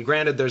sparrows, and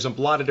granted, there's a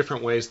lot of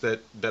different ways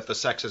that the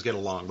sexes get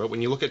along, but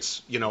when you look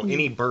at,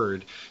 any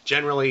bird,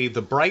 generally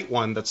the bright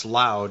one that's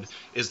loud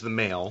is the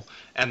male,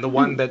 and the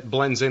one that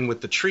blends in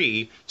with the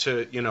tree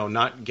to,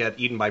 not get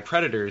eaten by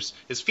predators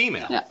is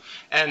female. Yeah.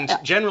 And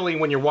generally,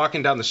 when you're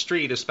walking down the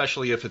street,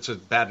 especially if it's a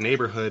bad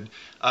neighborhood,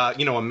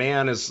 a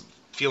man is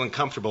feeling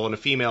comfortable, and a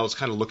female is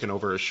kind of looking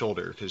over her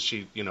shoulder because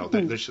she,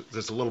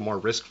 there's a little more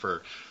risk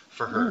for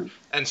her.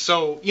 And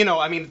so,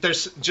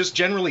 there's just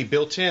generally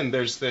built in,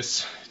 there's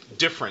this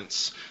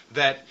difference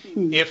that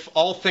if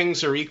all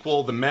things are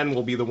equal, the men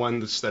will be the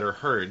ones that are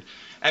heard.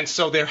 And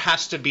so there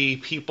has to be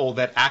people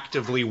that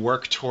actively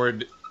work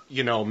toward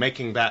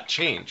making that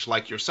change,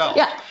 like yourself.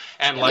 Yeah.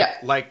 And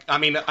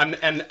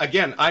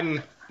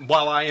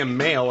while I am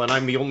male and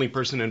I'm the only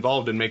person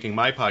involved in making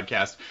my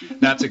podcast,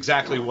 that's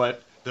exactly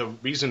what the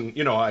reason,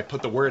 I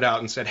put the word out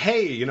and said,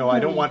 hey, I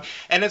don't want,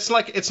 and it's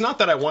not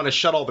that I want to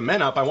shut all the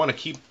men up. I want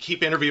to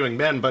keep interviewing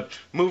men, but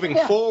moving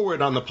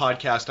forward on the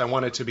podcast, I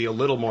want it to be a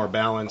little more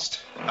balanced.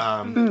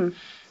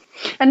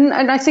 And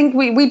I think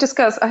we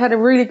discussed, I had a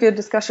really good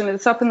discussion,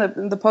 it's up in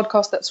the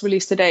podcast that's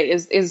released today,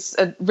 is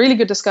a really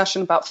good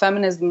discussion about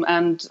feminism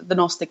and the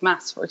Gnostic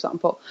Mass, for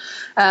example,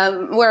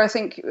 where I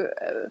think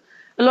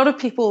a lot of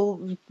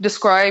people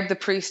describe the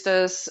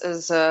priestess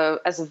as a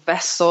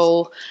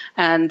vessel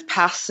and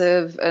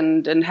passive,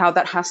 and how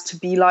that has to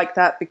be like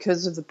that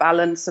because of the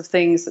balance of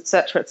things,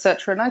 etc.,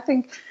 etc. And I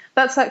think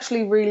that's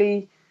actually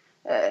really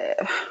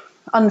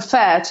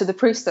unfair to the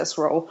priestess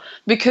role,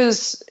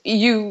 because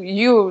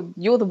you're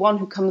the one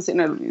who comes in,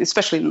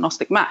 especially in the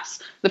Gnostic Mass.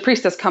 The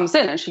priestess comes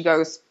in and she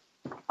goes,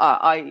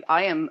 I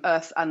am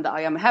earth and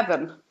I am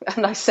heaven,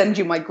 and I send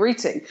you my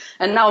greeting.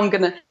 And now I'm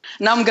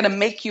gonna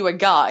make you a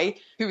guy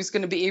who's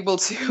going to be able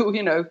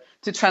to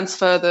to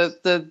transfer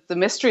the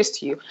mysteries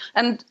to you.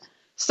 And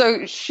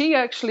so she's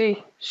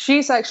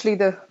actually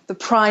the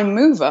prime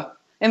mover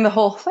in the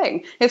whole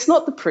thing. It's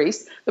not the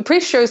priest. The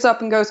priest shows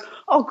up and goes,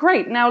 oh,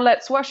 great, now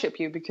let's worship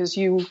you because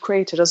you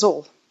created us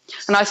all.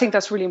 And I think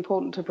that's really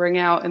important to bring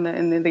out in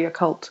the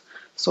occult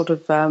sort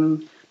of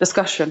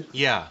discussion.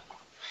 Yeah.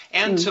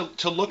 And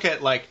to look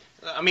at,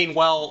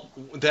 while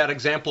that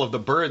example of the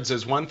birds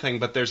is one thing,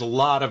 but there's a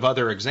lot of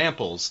other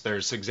examples.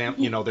 There's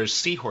there's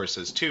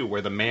seahorses too,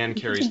 where the man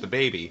carries the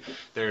baby.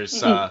 There's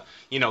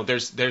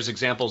there's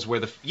examples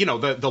where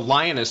the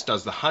lioness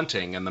does the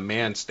hunting and the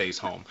man stays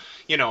home.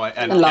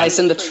 And lies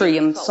in the tree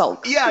and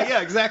sulks. Yeah,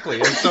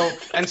 exactly.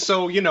 And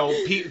so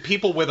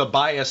people with a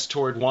bias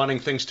toward wanting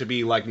things to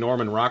be like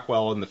Norman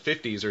Rockwell in the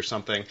 50s or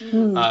something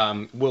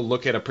will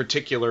look at a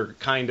particular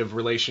kind of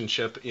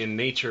relationship in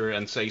nature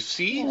and say,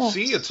 see,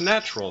 it's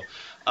natural.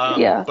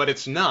 But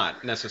it's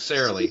not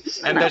necessarily.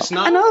 And there's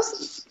not...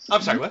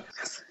 I'm sorry, what?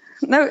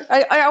 No,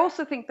 I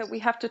also think that we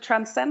have to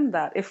transcend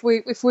that. If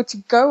we're to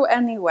go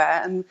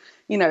anywhere and,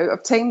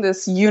 obtain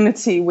this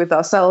unity with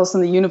ourselves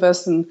and the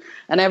universe and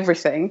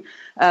everything,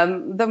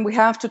 then we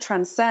have to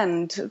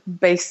transcend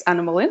base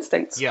animal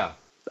instincts. Yeah.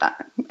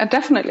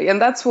 Definitely. And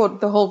that's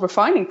what the whole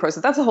refining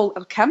process, that's the whole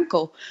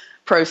alchemical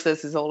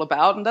process is all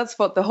about. And that's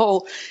what the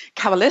whole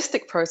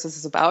Kabbalistic process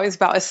is about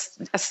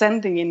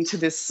ascending into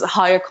this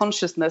higher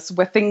consciousness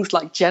where things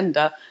like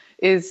gender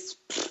is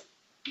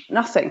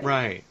nothing.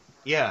 Right.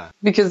 Yeah.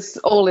 Because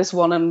all is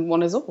one and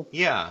one is all.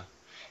 Yeah.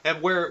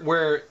 And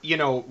where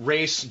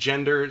race,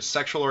 gender,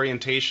 sexual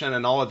orientation,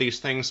 and all of these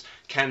things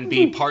can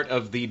be part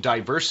of the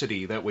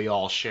diversity that we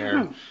all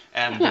share,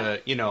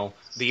 and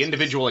the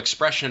individual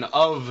expression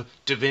of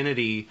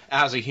divinity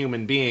as a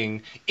human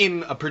being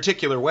in a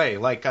particular way.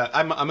 Like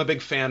I'm a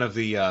big fan of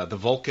the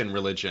Vulcan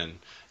religion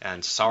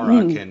and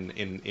Sarek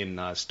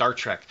in Star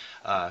Trek.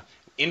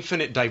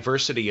 Infinite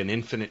diversity and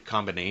infinite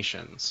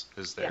combinations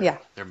is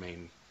their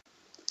main.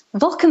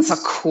 Vulcans are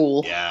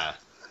cool. Yeah.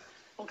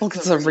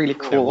 Vulcans are really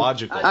cool. They're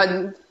logical.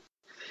 And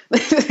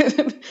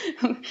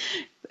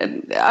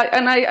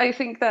I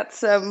think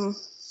that's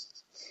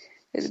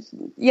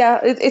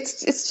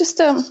it's just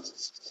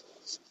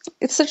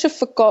it's such a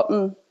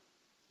forgotten.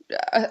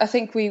 I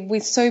think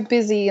we're so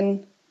busy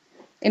in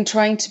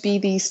trying to be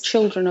these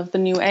children of the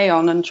new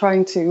aeon and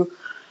trying to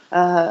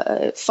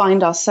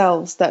find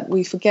ourselves that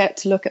we forget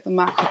to look at the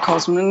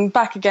macrocosm, and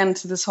back again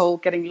to this whole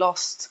getting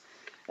lost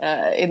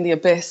in the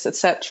abyss,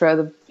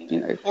 etc.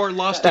 Or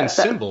lost in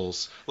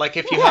symbols. Like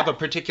if you have a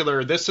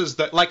particular,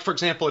 for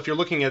example, if you're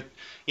looking at,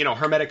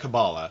 Hermetic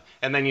Kabbalah,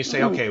 and then you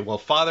say, okay, well,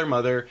 father,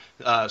 mother,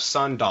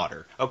 son,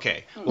 daughter.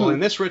 Okay, well, in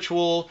this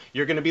ritual,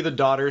 you're going to be the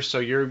daughter, so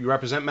you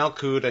represent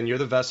Malkut, and you're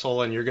the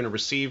vessel, and you're going to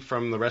receive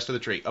from the rest of the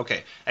tree.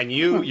 Okay, and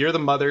you're the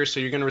mother, so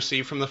you're going to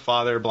receive from the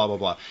father, blah, blah,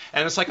 blah.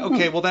 And it's like,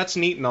 okay, well, that's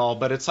neat and all,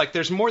 but it's like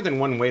there's more than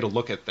one way to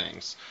look at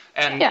things.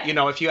 And,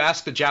 if you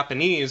ask the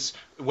Japanese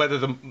whether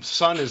the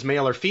son is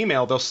male or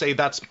female, they'll say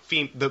that's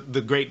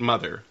the great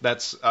mother.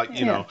 That's,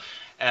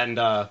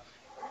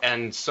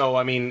 and so,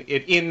 I mean,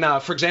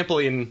 for example,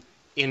 in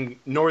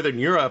Northern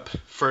Europe,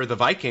 for the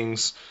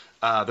Vikings,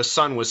 the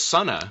sun was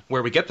Sunna,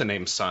 where we get the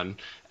name sun,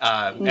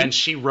 and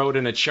she rode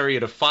in a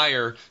chariot of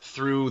fire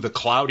through the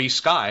cloudy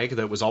sky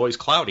that was always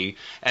cloudy,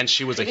 and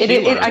she was a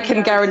healer. I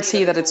can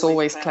guarantee that it's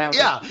always cloudy.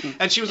 Yeah,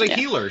 and she was a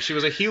healer. She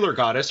was a healer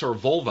goddess, or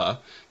vulva.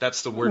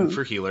 That's the word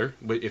for healer,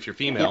 if you're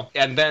female.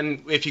 Yeah. And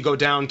then if you go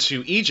down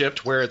to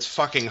Egypt, where it's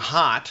fucking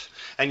hot,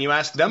 and you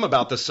ask them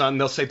about the sun,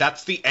 they'll say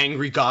that's the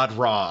angry god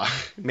Ra.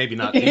 Maybe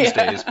not these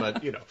days,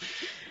 but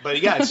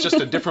But yeah, it's just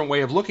a different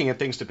way of looking at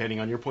things depending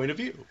on your point of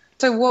view.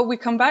 So what we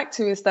come back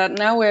to is that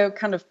now we're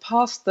kind of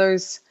past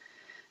those,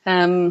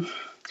 we're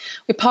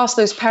past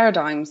those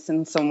paradigms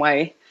in some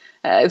way.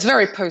 It's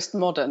very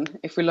postmodern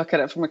if we look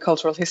at it from a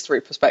cultural history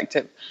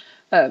perspective.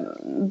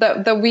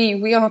 That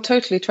we are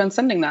totally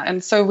transcending that,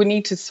 and so we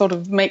need to sort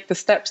of make the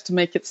steps to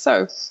make it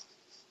so.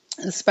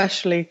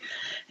 especially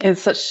in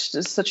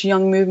such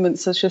young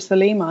movements such as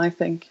Thelema, I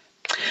think.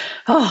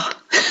 Oh,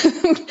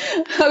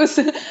 I was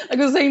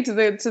saying to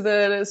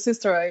the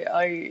sister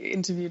I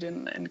interviewed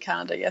in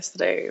Canada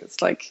yesterday.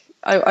 It's like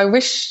I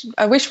wish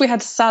we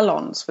had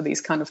salons for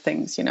these kind of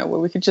things, where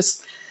we could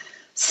just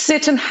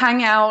sit and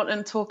hang out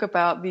and talk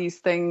about these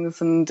things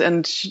and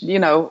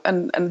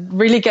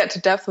really get to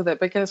depth with it,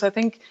 because I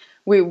think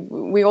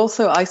we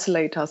also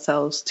isolate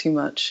ourselves too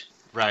much.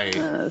 Right.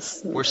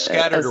 We're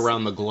scattered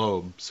around the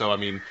globe, so I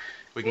mean,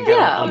 we can get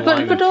online but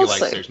and feel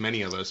also, like there's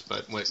many of us,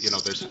 but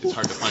it's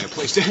hard to find a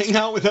place to hang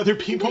out with other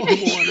people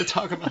who want to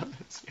talk about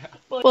this. Yeah.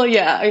 Well,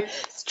 yeah,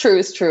 it's true.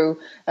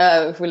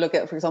 If we look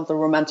at, for example,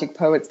 the Romantic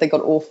poets, they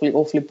got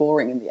awfully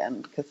boring in the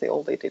end, because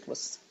all they did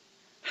was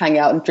hang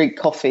out and drink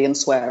coffee and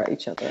swear at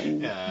each other.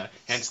 And,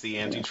 hence the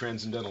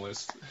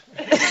anti-transcendentalists.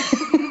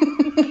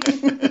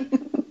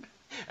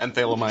 And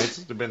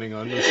Thelemites, depending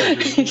on the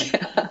country.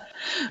 Yeah.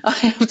 I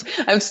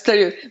have to tell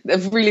you a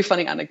really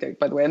funny anecdote,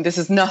 by the way, and this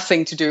has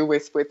nothing to do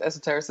with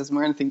esotericism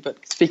or anything, but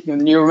speaking of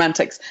the New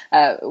Romantics,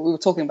 we were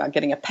talking about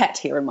getting a pet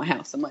here in my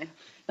house, and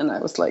I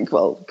was like,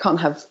 well, can't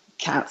have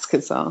cats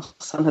because our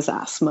son has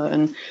asthma,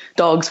 and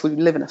dogs, we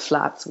live in a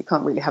flat, so we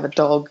can't really have a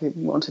dog. We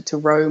wanted to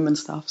roam and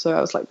stuff, so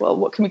I was like, well,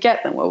 what can we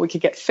get then? Well, we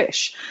could get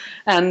fish,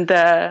 and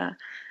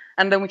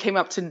then we came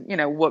up to,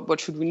 what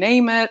should we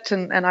name it?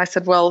 And I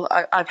said, well,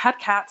 I've had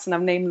cats and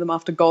I've named them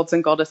after gods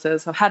and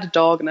goddesses. I've had a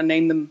dog and I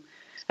named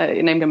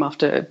him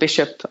after a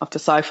bishop, after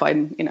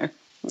sci-fi,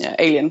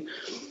 alien.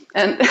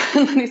 And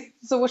then he said,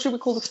 so what should we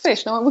call the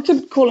fish? Now, we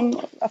could call him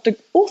after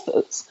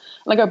authors.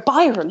 And I go,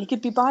 Byron, he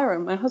could be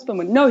Byron. My husband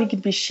went, no, he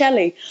could be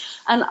Shelley.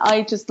 And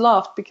I just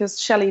laughed because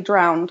Shelley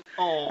drowned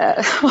on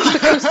the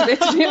coast of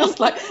Italy. I was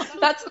like,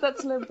 that's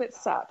a little bit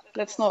sad.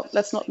 Let's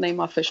not name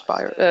our fish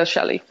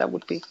Shelley. That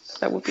would be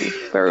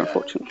very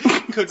unfortunate.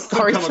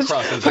 Sorry for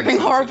fucking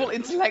horrible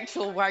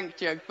intellectual wank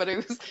joke, but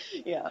it was,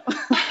 yeah.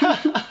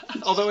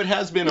 Although it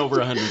has been over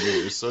 100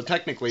 years, so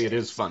technically it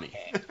is funny.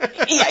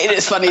 Yeah, it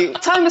is funny.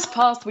 Time has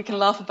passed. We can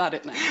laugh about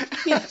it now.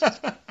 Yeah.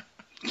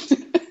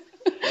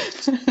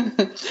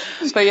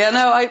 But yeah,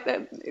 no, I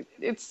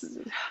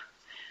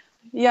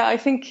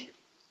think,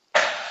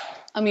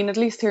 I mean, at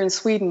least here in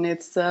Sweden,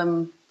 it's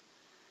the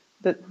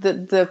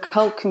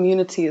cult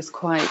community is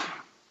quite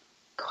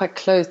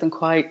closed and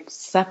quite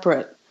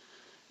separate,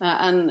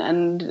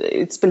 and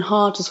it's been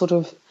hard to sort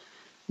of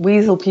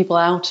weasel people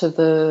out of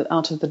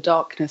the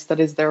darkness that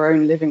is their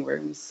own living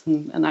rooms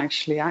and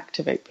actually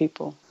activate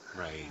people.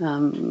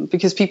 Right.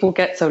 Because people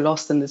get so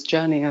lost in this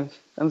journey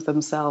of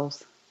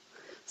themselves.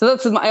 So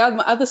that's my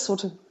other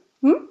sort of...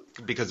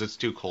 Because it's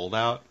too cold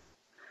out?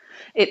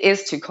 It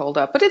is too cold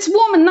out, but it's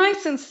warm and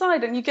nice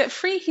inside, and you get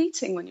free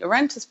heating when you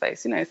rent a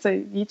space, so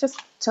you just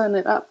turn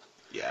it up.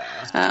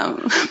 Yeah.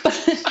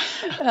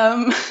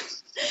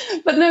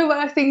 But no,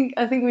 I think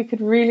we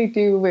could really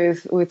do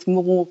with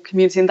more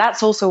community, and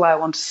that's also why I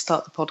wanted to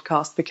start the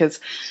podcast, because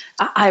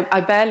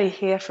I barely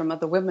hear from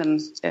other women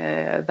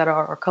that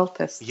are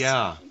occultists.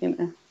 Yeah.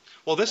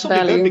 Well, this will be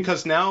good,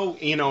 because now,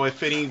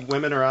 if any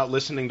women are out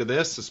listening to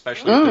this,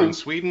 especially if they're in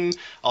Sweden,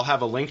 I'll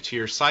have a link to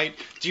your site.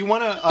 Do you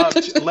want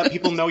to let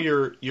people know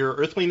your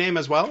earthly name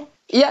as well?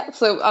 Yeah,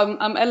 so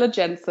I'm Ella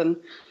Jensen.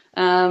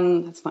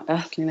 That's my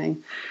earthly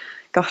name.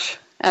 Gosh.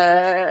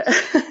 But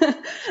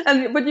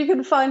you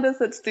can find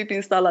us at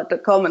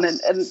sleepingstarlight.com,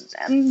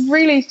 and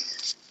really,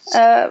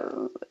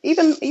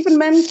 even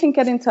men can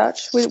get in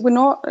touch. We're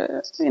not,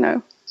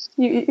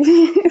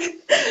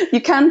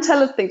 you can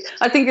tell us things.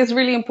 I think it's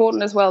really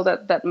important as well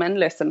that men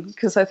listen,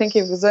 because I think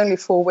if it was only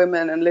for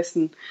women and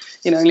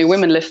only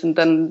women listen,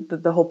 then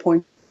the whole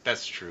point.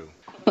 That's true.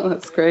 Oh,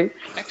 that's great.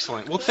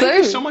 Excellent. Well, thank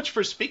you so much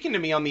for speaking to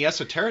me on the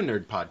Esoteric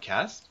Nerd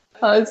podcast.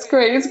 Oh, it's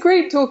great. It's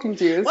great talking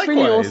to you. It's Likewise.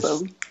 Really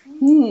awesome.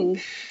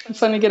 I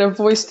finally get a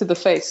voice to the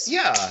face.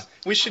 Yeah,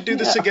 we should do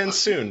this again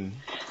soon.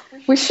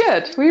 We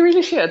should. We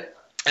really should.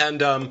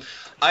 And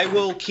I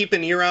will keep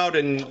an ear out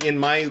in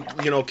my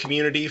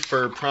community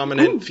for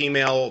prominent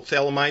female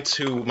Thelemites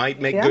who might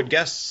make good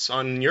guests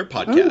on your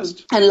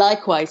podcast. And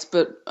likewise,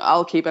 but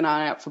I'll keep an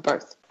eye out for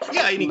both.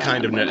 Yeah, any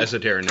kind of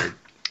esoteric nerd.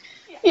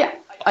 Yeah,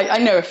 I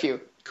know a few.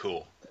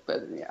 Cool.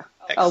 But yeah,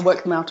 excellent. I'll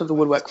work them out of the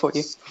woodwork for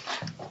you.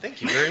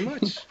 Thank you very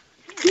much.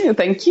 Yeah,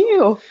 thank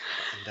you.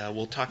 And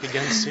we'll talk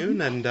again soon,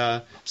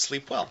 and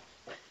sleep well.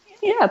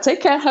 Yeah,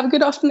 take care. Have a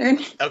good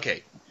afternoon.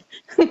 Okay.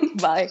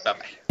 Bye.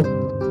 Bye-bye.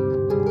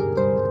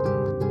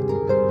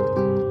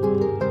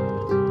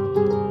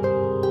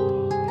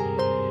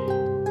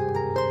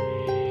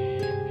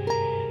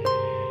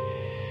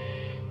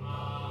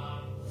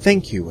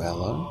 Thank you,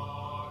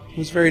 Ella. It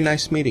was very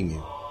nice meeting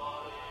you.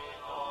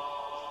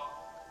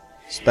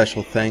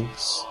 Special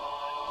thanks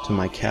to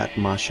my cat,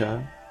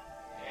 Masha,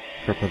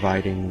 for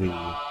providing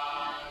the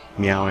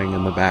meowing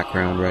in the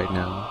background right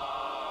now.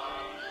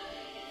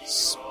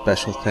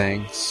 Special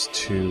thanks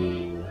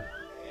to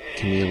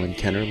Camille and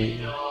Kennerly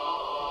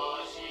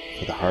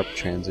for the harp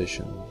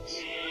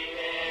transitions.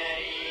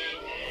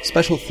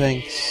 Special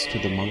thanks to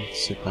the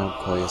monks at Mount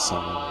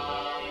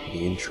Koyasan for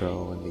the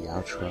intro and the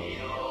outro.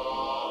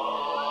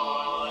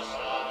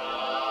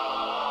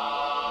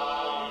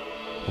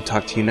 We'll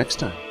talk to you next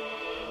time.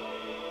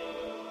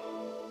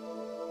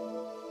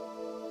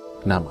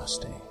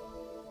 Namaste.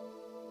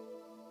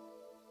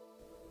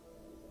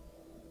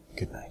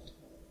 Good night.